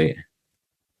life, right?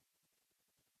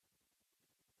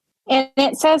 And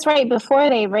it says right before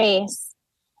they race,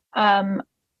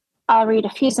 I'll read a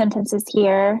few sentences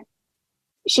here.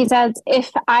 She says, if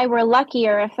I were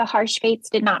luckier, if the harsh fates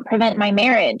did not prevent my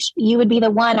marriage, you would be the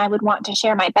one I would want to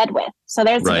share my bed with. So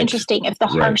there's some interesting, if the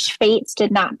harsh fates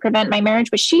did not prevent my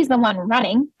marriage, but she's the one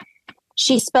running.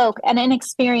 She spoke, an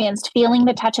inexperienced, feeling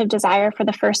the touch of desire for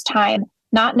the first time,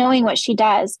 not knowing what she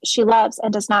does, she loves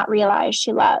and does not realize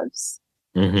she loves.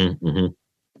 Mm-hmm, mm-hmm.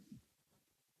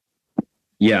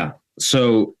 Yeah.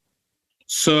 So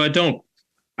I don't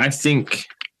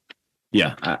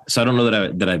know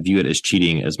that I view it as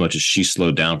cheating as much as she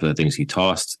slowed down for the things he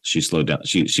tossed. She slowed down.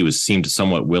 She seemed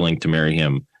somewhat willing to marry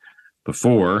him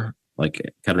before, like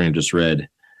Katerina just read.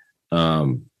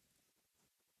 And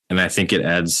I think it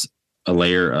adds a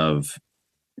layer of,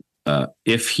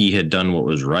 if he had done what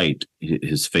was right,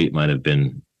 his fate might have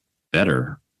been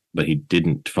better, but he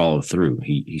didn't follow through.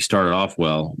 He started off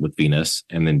well with Venus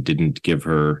and then didn't give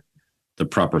her the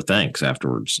proper thanks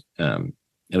afterwards.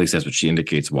 At least that's what she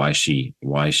indicates, why she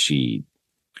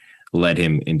led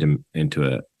him into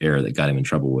an error that got him in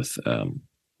trouble with Sybil.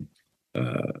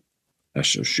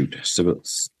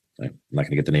 I'm not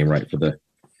going to get the name right for the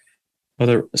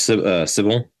other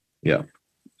Sybil. Yeah,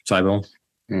 Sybil.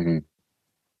 Mm-hmm.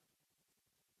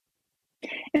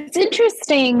 It's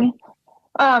interesting.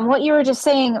 What you were just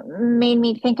saying made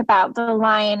me think about the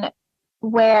line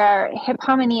where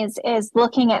Hippomenes is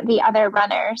looking at the other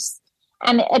runners.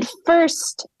 And at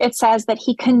first, it says that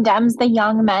he condemns the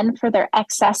young men for their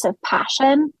excess of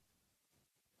passion.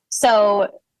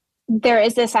 So there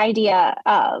is this idea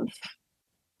of,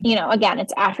 again,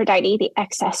 it's Aphrodite. The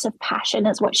excess of passion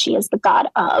is what she is the god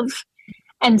of.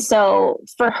 And so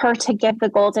for her to give the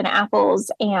golden apples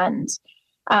and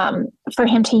for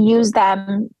him to use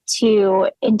them to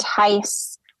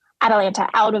entice Atalanta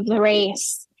out of the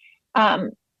race,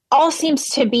 all seems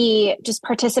to be just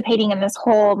participating in this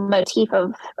whole motif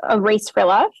of a race for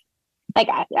love. Like,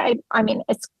 I mean,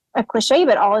 it's a cliche,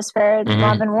 but all is fair in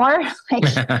love and war. Like,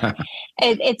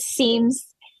 it seems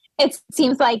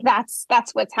like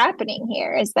that's what's happening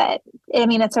here. Is that, I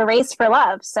mean, it's a race for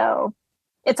love, so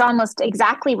it's almost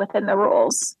exactly within the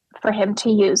rules for him to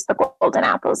use the golden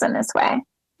apples in this way.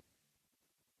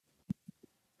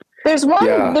 There's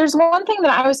one thing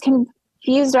that I was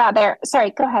confused about there.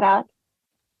 Sorry, go ahead, Alec.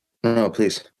 No,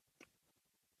 please.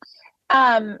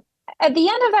 At the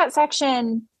end of that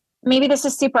section, maybe this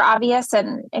is super obvious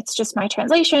and it's just my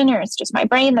translation or it's just my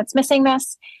brain that's missing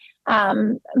this.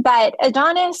 But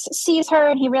Adonis sees her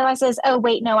and he realizes, oh,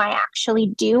 wait, no, I actually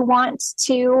do want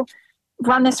to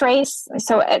run this race.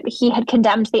 So he had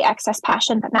condemned the excess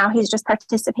passion, but now he's just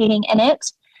participating in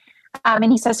it.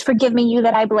 And he says, forgive me, you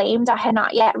that I blamed. I had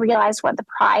not yet realized what the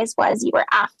prize was you were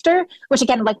after, which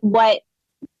again, like what,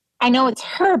 I know it's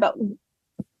her, but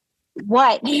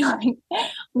what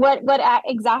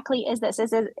exactly is this?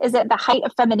 Is it the height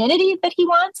of femininity that he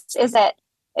wants? Is it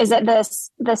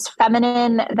this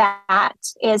feminine that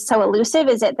is so elusive?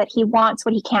 Is it that he wants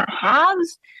what he can't have?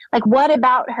 Like, what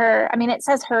about her? I mean, it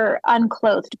says her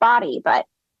unclothed body, but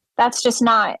that's just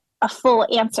not a full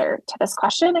answer to this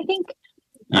question, I think.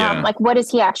 Yeah. Like, what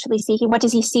is he actually seeking? What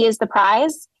does he see as the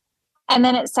prize? And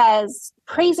then it says,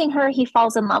 praising her, he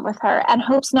falls in love with her and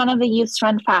hopes none of the youths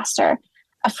run faster,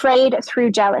 afraid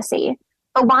through jealousy.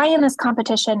 But why in this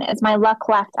competition is my luck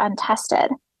left untested?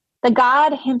 The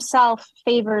god himself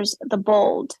favors the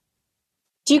bold.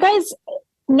 Do you guys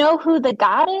know who the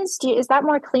god is? Is that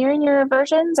more clear in your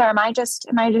versions, or am I just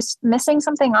missing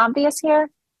something obvious here?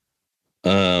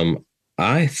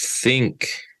 I think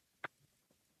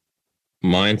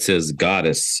mine says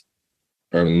goddess,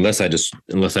 or unless I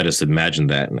just imagined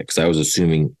that, because I was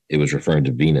assuming it was referring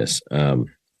to Venus.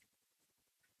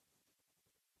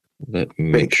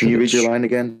 Wait, can you read your line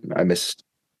again? I missed.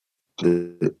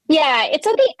 Yeah, it's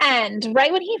at the end,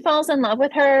 right when he falls in love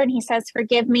with her and he says,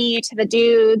 forgive me to the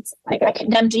dudes, like, I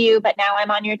condemned you, but now I'm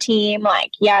on your team.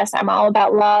 Like, yes, I'm all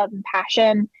about love and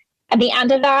passion. At the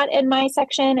end of that, in my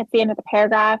section, at the end of the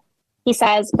paragraph, he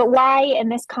says, but why in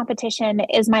this competition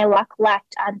is my luck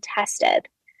left untested?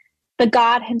 The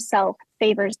god himself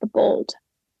favors the bold.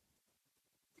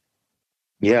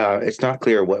 Yeah, it's not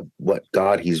clear what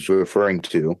god he's referring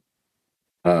to.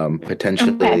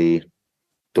 Potentially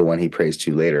the one he prays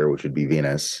to later, which would be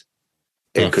Venus.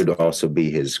 It could also be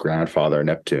his grandfather,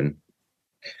 Neptune.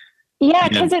 Yeah,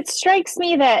 because it strikes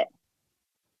me that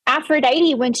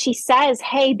Aphrodite, when she says,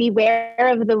 hey,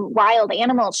 beware of the wild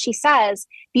animals, she says,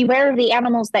 beware of the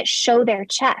animals that show their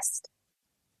chest.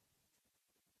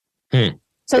 So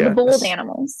the bold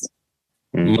animals.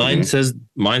 Mm-hmm.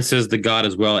 Mine says the god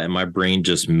as well, and my brain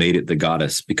just made it the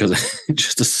goddess because I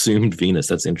just assumed Venus.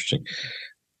 That's interesting.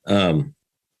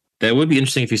 That would be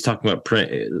interesting if he's talking about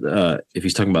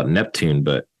Neptune,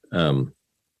 but you're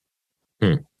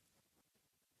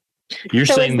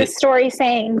so saying is the story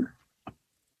saying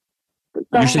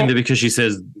saying that because she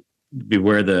says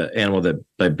beware the animal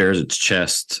that bears its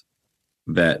chest,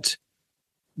 that's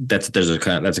a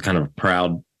kind of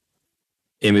proud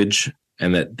image,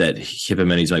 and that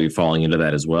Hippomenes might be falling into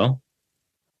that as well.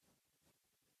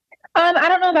 I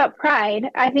don't know about pride.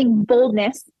 I think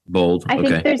boldness. Bold. I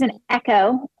think there's an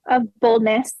echo of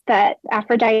boldness that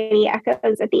Aphrodite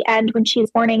echoes at the end when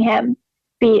she's warning him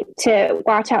to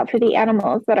watch out for the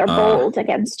animals that are bold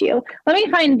against you. Let me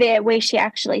find the way she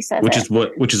actually says it.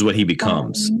 Which is what he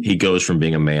becomes. He goes from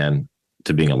being a man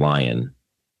to being a lion.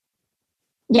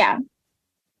 Yeah.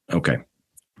 Okay.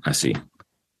 I see.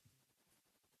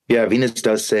 Yeah, Venus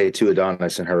does say to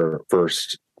Adonis in her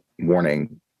first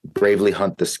warning, bravely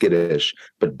hunt the skittish,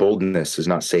 but boldness is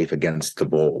not safe against the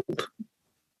bold.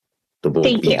 The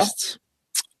bold beasts.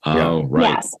 Oh,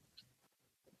 right. Yes.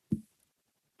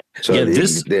 So it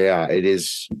is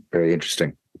very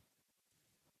interesting.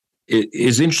 It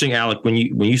is interesting, Alec. When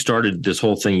you started this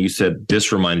whole thing, you said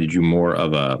this reminded you more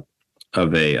of a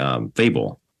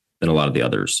fable than a lot of the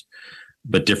others,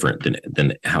 but different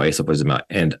than how Aesop plays them out.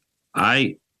 And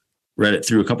I read it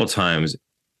through a couple of times,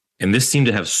 and this seemed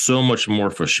to have so much more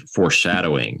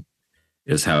foreshadowing,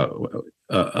 is how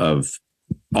of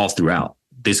all throughout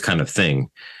this kind of thing.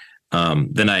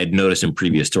 Than I had noticed in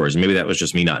previous stories. Maybe that was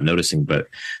just me not noticing, but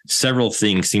several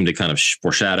things seem to kind of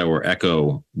foreshadow or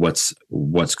echo what's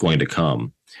going to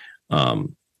come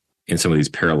in some of these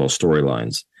parallel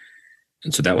storylines.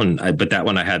 And so that one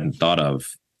I hadn't thought of,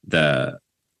 that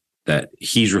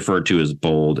he's referred to as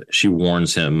bold. She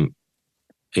warns him,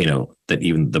 that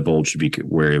even the bold should be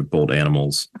wary of bold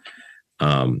animals.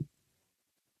 And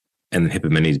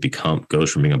Hippomenes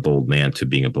goes from being a bold man to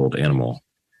being a bold animal.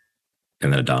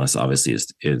 And then Adonis obviously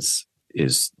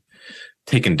is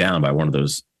taken down by one of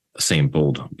those same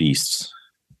bold beasts.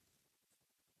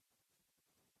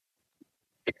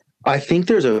 I think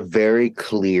there's a very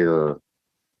clear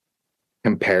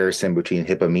comparison between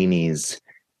Hippomenes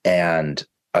and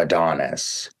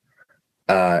Adonis.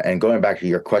 And going back to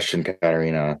your question,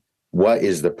 Katarina, what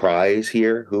is the prize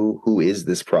here? Who is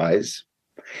this prize?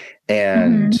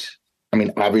 And I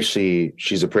mean, obviously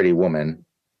she's a pretty woman,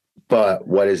 but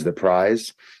what is the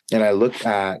prize? And I looked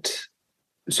at,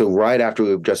 so right after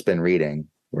we've just been reading,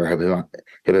 where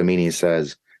Hippomenes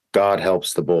says, God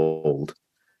helps the bold.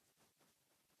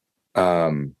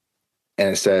 And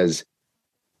it says,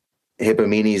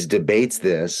 Hippomenes debates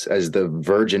this as the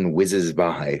virgin whizzes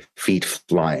by, feet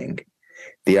flying.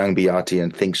 The young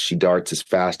Boeotian thinks she darts as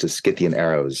fast as Scythian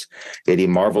arrows, yet he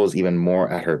marvels even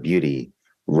more at her beauty.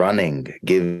 Running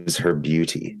gives her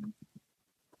beauty.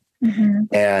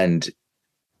 And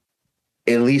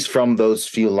at least from those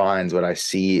few lines, what I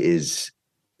see is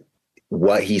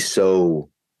what he's so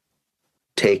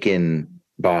taken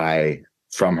by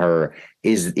from her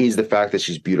is the fact that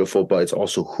she's beautiful, but it's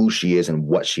also who she is and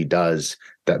what she does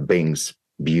that brings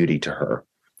beauty to her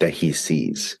that he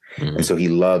sees. And so he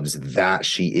loves that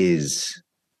she is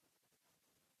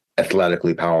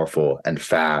athletically powerful and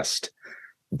fast,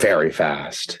 very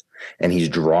fast. And he's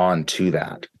drawn to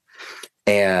that.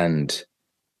 And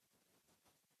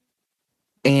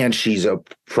she's a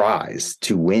prize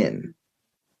to win.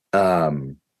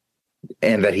 And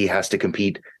that he has to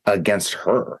compete against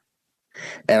her.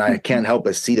 And I can't help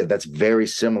but see that that's very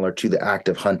similar to the act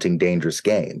of hunting dangerous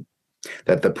game,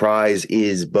 that the prize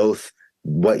is both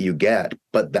what you get,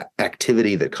 but the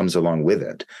activity that comes along with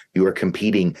it. You are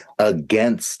competing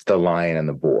against the lion and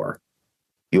the boar.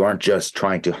 You aren't just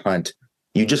trying to hunt.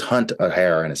 You just hunt a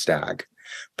hare and a stag.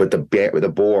 But the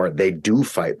boar, they do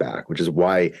fight back, which is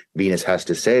why Venus has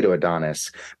to say to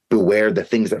Adonis, beware the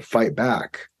things that fight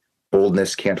back.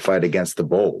 Boldness can't fight against the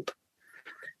bold.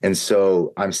 And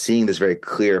so I'm seeing this very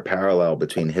clear parallel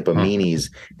between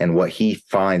Hippomenes and what he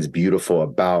finds beautiful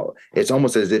about. It's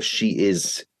almost as if she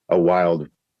is a wild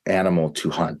animal to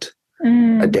hunt,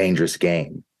 a dangerous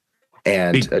game.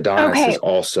 And Adonis is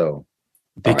also.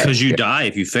 Because you die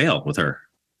if you fail with her,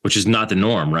 which is not the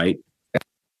norm, right?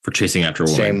 For chasing after a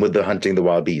woman. Same with the hunting the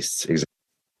wild beasts. Exactly.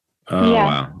 Oh,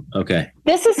 wow. Okay.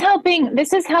 This is helping.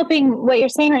 What you're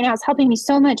saying right now is helping me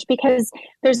so much, because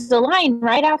there's a line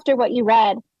right after what you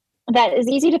read that is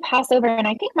easy to pass over. And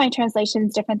I think my translation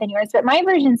is different than yours, but my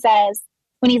version says,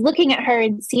 when he's looking at her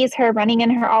and sees her running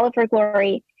in all of her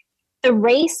glory, the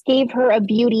race gave her a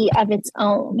beauty of its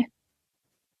own.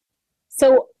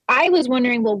 So I was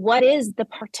wondering, well, what is the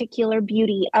particular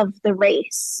beauty of the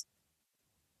race?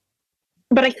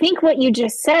 But I think what you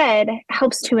just said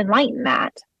helps to enlighten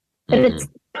that. That it's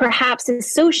perhaps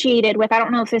associated with, I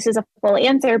don't know if this is a full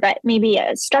answer, but maybe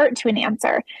a start to an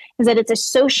answer, is that it's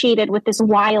associated with this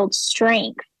wild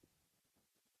strength.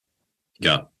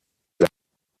 Yeah.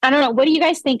 I don't know. What do you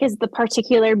guys think is the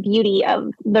particular beauty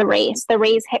of the race? The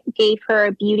race gave her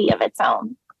a beauty of its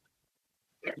own.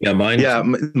 Yeah,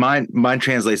 mine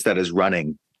translates that as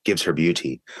running gives her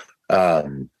beauty.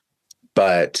 But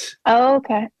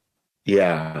okay.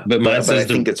 Yeah. But I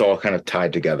think it's all kind of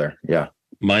tied together. Yeah.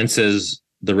 Mine says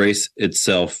the race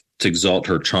itself to exalt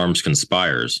her charms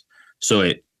conspires. So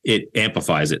it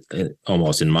amplifies it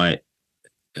almost in my,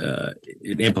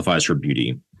 it amplifies her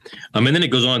beauty. And then it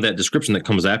goes on, that description that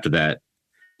comes after that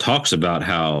talks about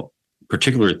how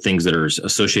particular things that are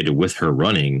associated with her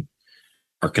running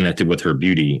are connected with her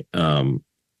beauty.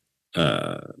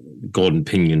 Golden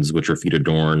pinions, which her feet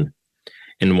adorn,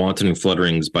 in wanton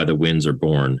flutterings by the winds are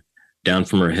borne. Down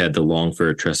from her head the long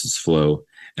fair tresses flow,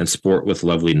 and sport with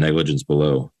lovely negligence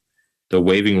below. The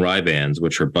waving ribands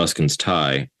which her buskins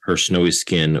tie, her snowy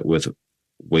skin with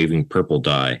waving purple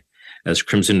dye, as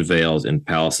crimson veils in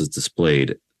palaces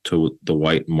displayed, to the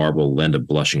white marble lend a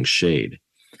blushing shade.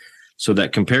 So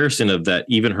that comparison of that,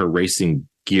 even her racing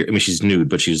gear, I mean, she's nude,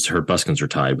 but her buskins are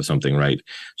tied with something, right?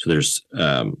 So there's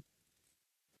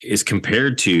is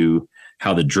compared to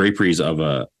how the draperies of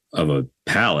a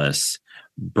palace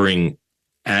bring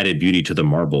added beauty to the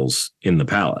marbles in the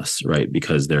palace, right?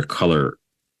 Because their color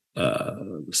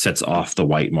sets off the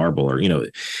white marble, or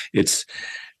it's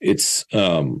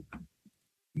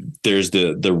there's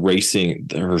the racing,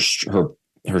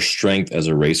 her strength as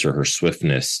a racer, her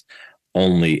swiftness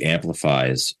only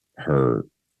amplifies her,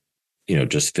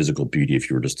 just physical beauty. If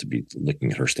you were just to be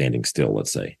looking at her standing still,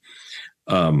 let's say,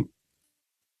 and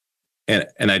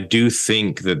I do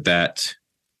think that.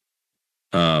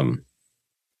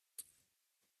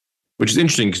 Which is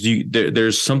interesting, because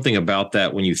there's something about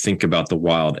that when you think about the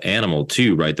wild animal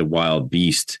too, right? The wild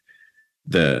beast,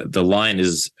 the lion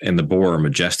and the boar are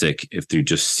majestic if you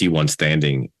just see one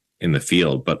standing in the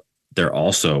field, but there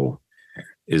also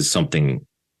is something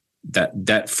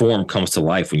that form comes to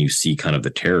life when you see kind of the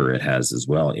terror it has as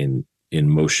well in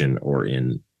motion or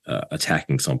in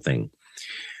attacking something.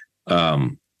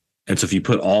 And so if you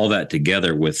put all that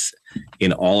together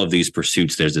in all of these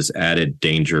pursuits, there's this added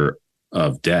danger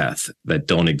of death that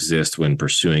don't exist when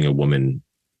pursuing a woman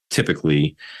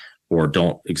typically, or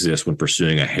don't exist when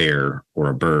pursuing a hare or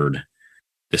a bird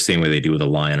the same way they do with a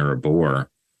lion or a boar.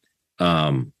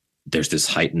 There's this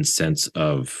heightened sense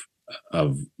of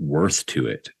worth to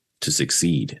it to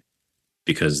succeed,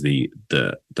 because the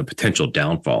potential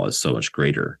downfall is so much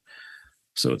greater.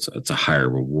 So it's a higher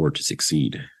reward to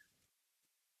succeed.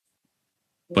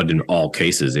 But in all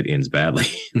cases, it ends badly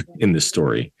in this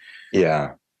story.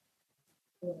 Yeah.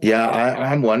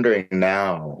 I'm wondering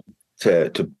now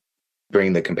to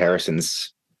bring the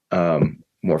comparisons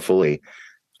more fully.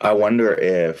 I wonder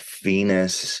if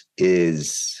Venus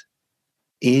is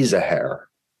a hare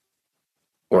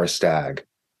or a stag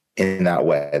in that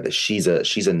way, that she's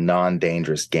a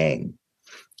non-dangerous game,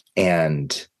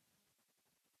 and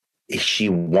she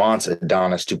wants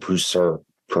Adonis to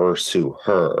pursue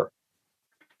her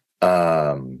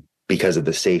because of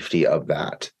the safety of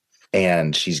that.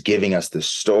 And she's giving us the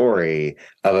story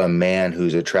of a man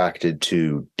who's attracted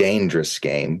to dangerous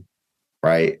game,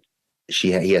 right?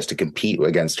 He has to compete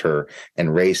against her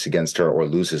and race against her or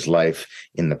lose his life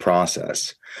in the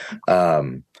process.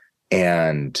 And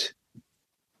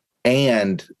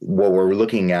what we're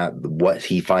looking at, what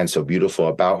he finds so beautiful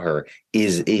about her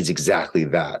is exactly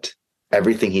that.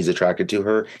 Everything he's attracted to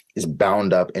her is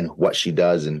bound up in what she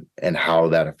does and how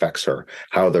that affects her,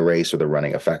 how the race or the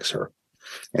running affects her.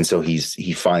 And so he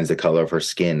finds the color of her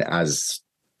skin as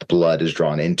blood is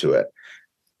drawn into it,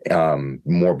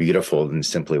 more beautiful than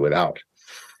simply without.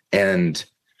 And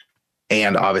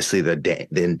obviously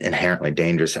the inherently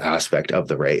dangerous aspect of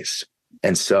the race.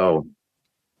 And so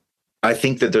I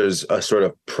think that there's a sort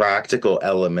of practical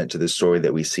element to the story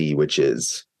that we see, which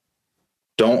is,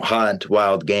 don't hunt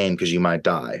wild game because you might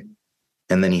die.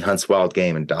 And then he hunts wild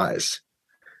game and dies.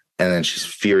 And then she's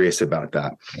furious about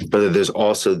that. But there's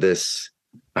also this,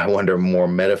 I wonder, more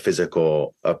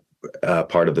metaphysical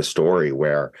part of the story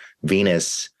where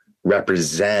Venus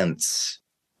represents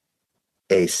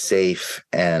a safe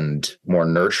and more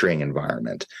nurturing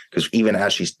environment. Because even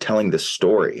as she's telling the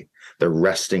story, they're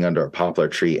resting under a poplar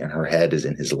tree and her head is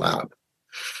in his lap.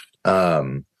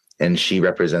 And she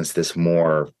represents this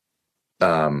more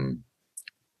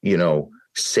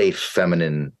safe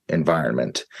feminine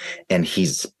environment. And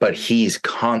he's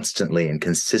constantly and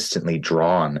consistently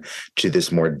drawn to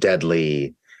this more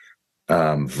deadly,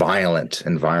 violent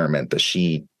environment that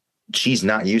she's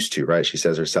not used to, right? She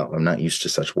says herself, I'm not used to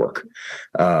such work.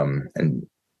 And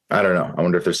I don't know. I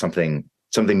wonder if there's something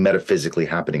metaphysically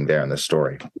happening there in this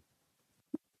story.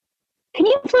 Can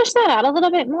you flesh that out a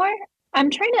little bit more? I'm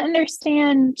trying to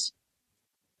understand.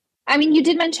 I mean, you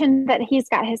did mention that he's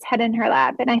got his head in her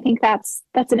lap, and I think that's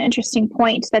an interesting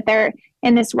point, that they're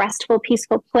in this restful,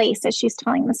 peaceful place as she's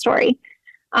telling the story.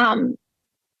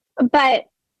 But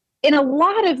in a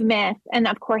lot of myth, and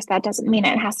of course that doesn't mean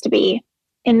it has to be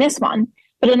in this one,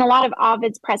 but in a lot of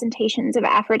Ovid's presentations of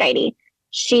Aphrodite,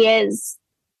 she is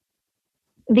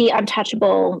the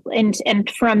untouchable, and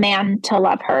for a man to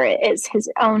love her is his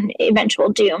own eventual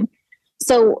doom.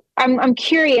 So I'm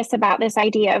curious about this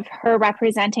idea of her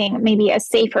representing maybe a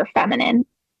safer feminine.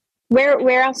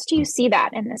 Where else do you see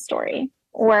that in this story?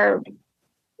 Or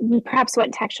perhaps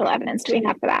what textual evidence do we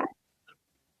have for that?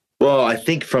 Well, I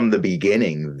think from the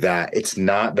beginning that it's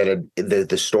not that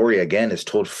the story, again, is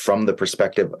told from the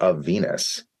perspective of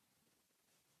Venus.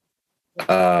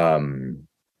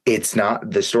 It's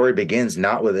not, the story begins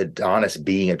not with Adonis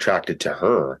being attracted to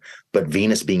her, but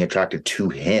Venus being attracted to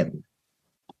him.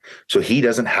 So he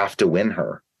doesn't have to win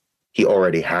her. He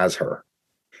already has her.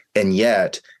 And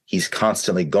yet he's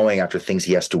constantly going after things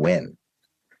he has to win.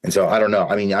 And so I don't know.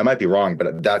 I mean, I might be wrong, but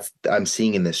I'm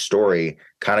seeing in this story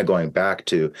kind of going back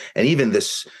to, and even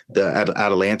the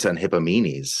Atalanta and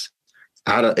Hippomenes,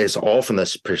 it's all from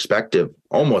this perspective.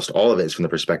 Almost all of it is from the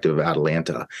perspective of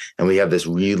Atalanta. And we have this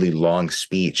really long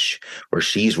speech where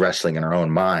she's wrestling in her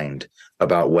own mind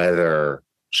about whether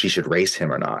she should race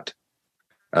him or not.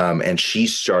 And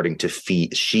she's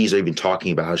even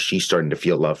talking about how she's starting to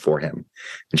feel love for him.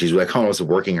 And she's like almost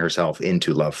working herself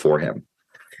into love for him.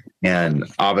 And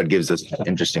Ovid gives us an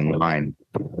interesting line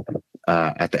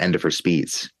at the end of her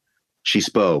speech. She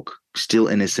spoke, still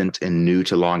innocent and new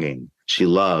to longing. She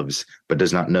loves, but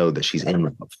does not know that she's in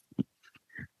love.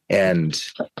 And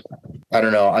I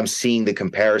don't know, I'm seeing the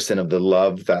comparison of the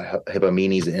love that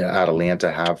Hippomenes and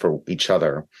Atalanta have for each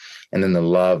other, and then the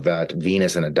love that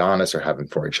Venus and Adonis are having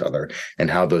for each other, and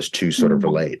how those two sort of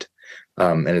relate.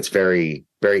 And it's very,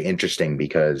 very interesting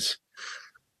because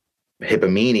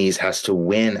Hippomenes has to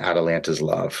win Atalanta's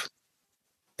love.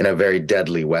 in a very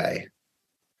deadly way.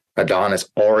 Adonis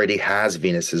already has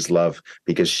Venus's love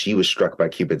because she was struck by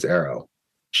Cupid's arrow.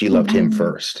 She loved him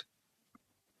first.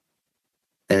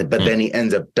 But then he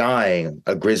ends up dying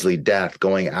a grisly death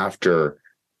going after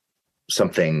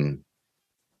something,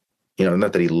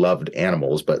 not that he loved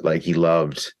animals, but like he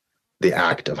loved the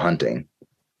act of hunting.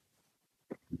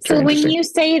 So when you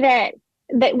say that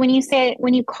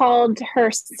when you called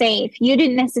her safe, you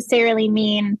didn't necessarily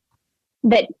mean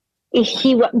that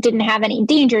he didn't have any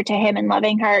danger to him in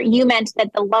loving her. You meant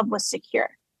that the love was secure.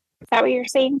 Is that what you're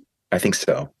saying? I think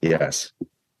so. Yes.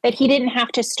 That he didn't have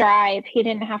to strive. He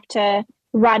didn't have to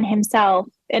run himself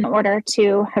in order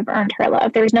to have earned her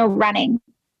love. There was no running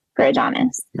for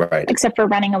Adonis, right? Except for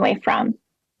running away from.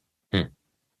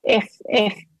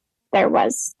 If there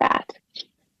was that.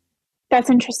 That's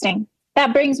interesting.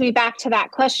 That brings me back to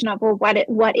that question of, well,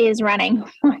 what is running?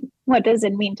 What does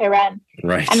it mean to run?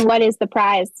 Right. And what is the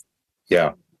prize?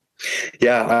 Yeah.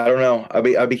 I don't know.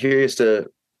 I'd be curious to,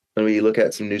 when we look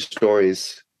at some new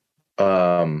stories,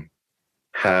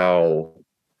 how,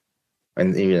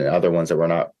 and even other ones that we're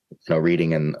not,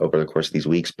 reading in over the course of these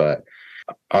weeks, but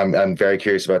I'm very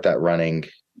curious about that running,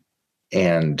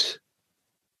 and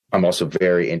I'm also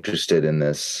very interested in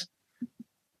this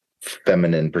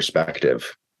feminine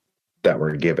perspective that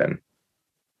we're given.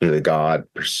 The god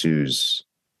pursues,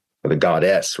 or the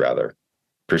goddess rather,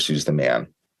 pursues the man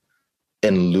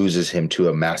and loses him to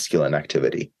a masculine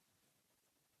activity.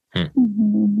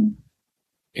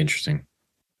 Interesting.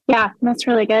 Yeah, that's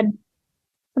really good.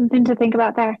 Something to think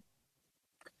about there.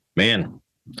 Man,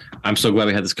 I'm so glad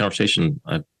we had this conversation.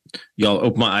 Y'all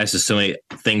opened my eyes to so many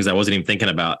things I wasn't even thinking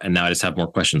about, and now I just have more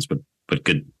questions, but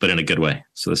in a good way.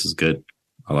 So this is good.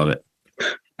 I love it.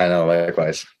 I know,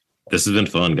 likewise. This has been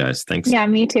fun, guys. Thanks. Yeah,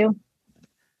 me too.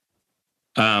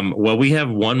 Well, we have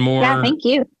one more. Yeah, thank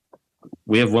you.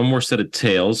 We have one more set of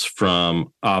tales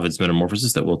from Ovid's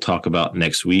Metamorphosis that we'll talk about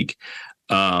next week.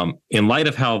 In light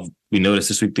of how we noticed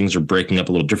this week things are breaking up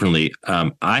a little differently,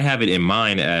 I have it in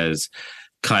mind as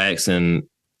Kayaks and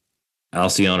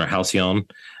Alcyone or Halcyon,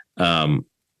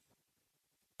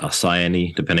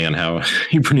 Alcyone, depending on how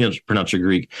you pronounce your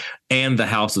Greek, and the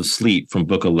House of Sleep from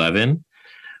Book 11.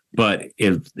 But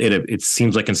it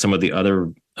seems like in some of the other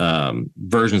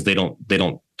versions they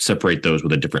don't separate those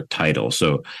with a different title.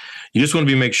 So you just want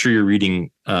to make sure you're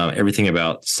reading everything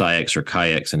about Ceyx or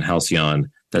Kayaks and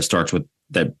Halcyon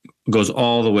that goes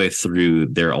all the way through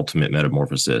their ultimate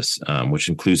metamorphosis, which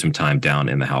includes some time down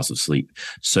in the House of Sleep.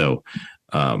 So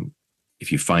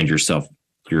if you find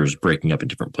yours breaking up in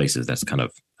different places, that's kind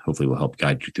of hopefully will help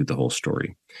guide you through the whole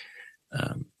story.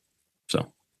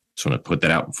 So just want to put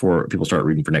that out before people start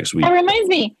reading for next week. That reminds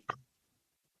me.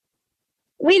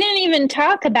 We didn't even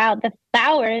talk about the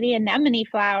flower, the anemone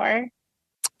flower.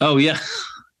 Oh, yeah.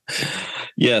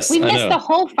 Yes, we missed the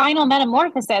whole final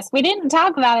metamorphosis. We didn't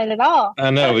talk about it at all. I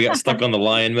know we got stuck on the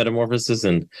lion metamorphosis,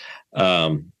 and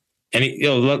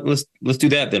let's do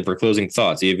that then for closing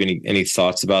thoughts. Do you have any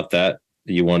thoughts about that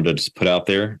you wanted to just put out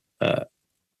there,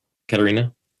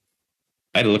 Katerina?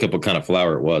 I had to look up what kind of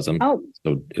flower it was. I'm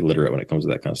so illiterate when it comes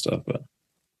to that kind of stuff, but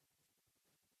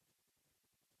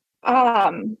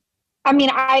I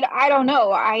mean, I don't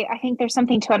know. I think there's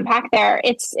something to unpack there.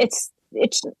 It's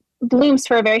blooms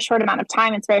for a very short amount of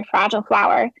time. It's a very fragile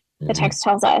flower. The text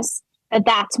tells us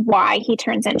that's why he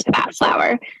turns into that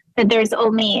flower.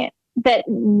 That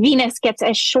Venus gets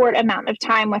a short amount of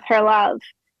time with her love,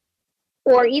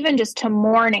 or even just to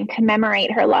mourn and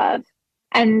commemorate her love.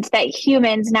 And that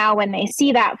humans now, when they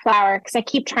see that flower, because I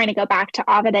keep trying to go back to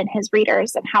Ovid and his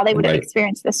readers and how they would have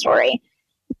experienced the story.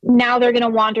 Now they're going to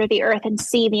wander the earth and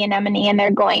see the anemone, and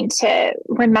they're going to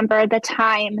remember the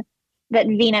time that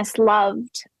Venus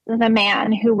loved the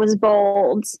man who was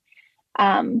bold,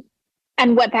 and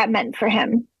what that meant for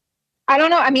him. I don't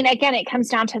know. I mean, again, it comes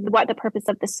down to what the purpose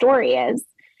of the story is,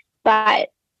 but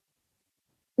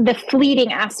the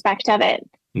fleeting aspect of it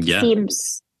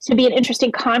seems to be an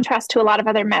interesting contrast to a lot of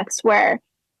other myths where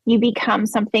you become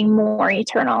something more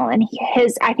eternal. And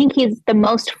I think he's the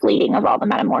most fleeting of all the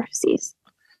metamorphoses.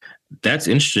 That's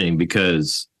interesting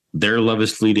because their love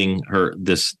is fleeting.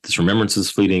 This remembrance is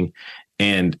fleeting,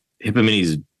 and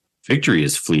Hippomenes' victory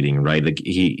is fleeting, right? Like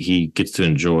he gets to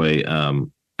enjoy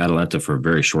Atalanta for a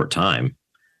very short time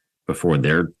before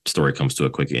their story comes to a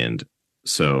quick end.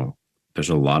 So there's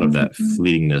a lot of that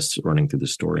fleetingness running through the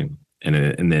story,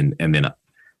 and then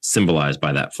symbolized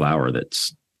by that flower.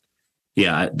 That's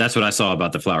what I saw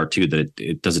about the flower too. That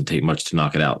it doesn't take much to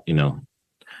knock it out.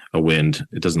 A wind,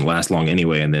 it doesn't last long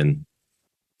anyway, and then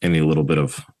any little bit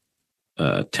of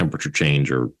temperature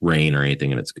change or rain or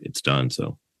anything, and it's done.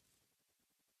 So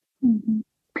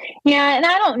Yeah, and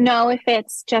I don't know if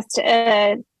it's just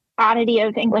a oddity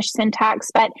of English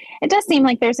syntax, but it does seem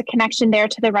like there's a connection there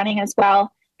to the running as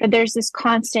well. That there's this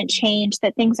constant change,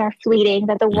 that things are fleeting,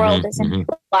 that the world is in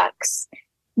flux.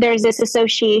 There's this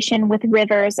association with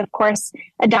rivers. Of course,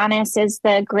 Adonis is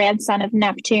the grandson of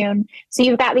Neptune. So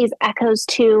you've got these echoes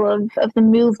too of the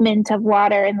movement of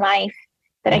water and life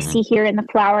that I see here in the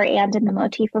flower and in the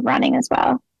motif of running as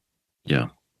well. Yeah.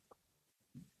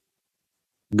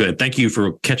 Good. Thank you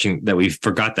for catching that. We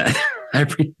forgot that.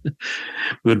 It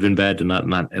would have been bad to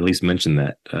not at least mention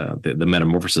that, the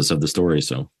metamorphosis of the story.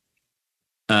 So,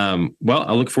 well,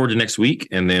 I look forward to next week.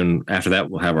 And then after that,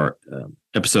 we'll have our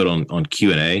episode on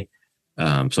Q&A.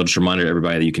 So just a reminder to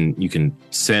everybody that you can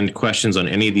send questions on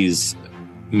any of these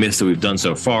myths that we've done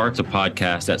so far to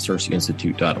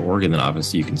podcast@cerseiinstitute.org. And then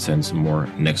obviously you can send some more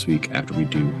next week after we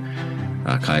do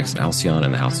Kayaks and Halcyon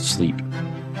and the House of Sleep.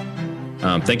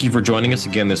 Thank you for joining us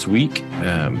again this week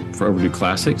for Overdue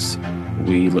Classics.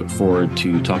 We look forward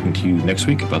to talking to you next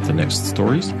week about the next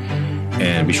stories.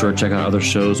 And be sure to check out other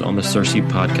shows on the Cersei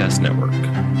Podcast Network.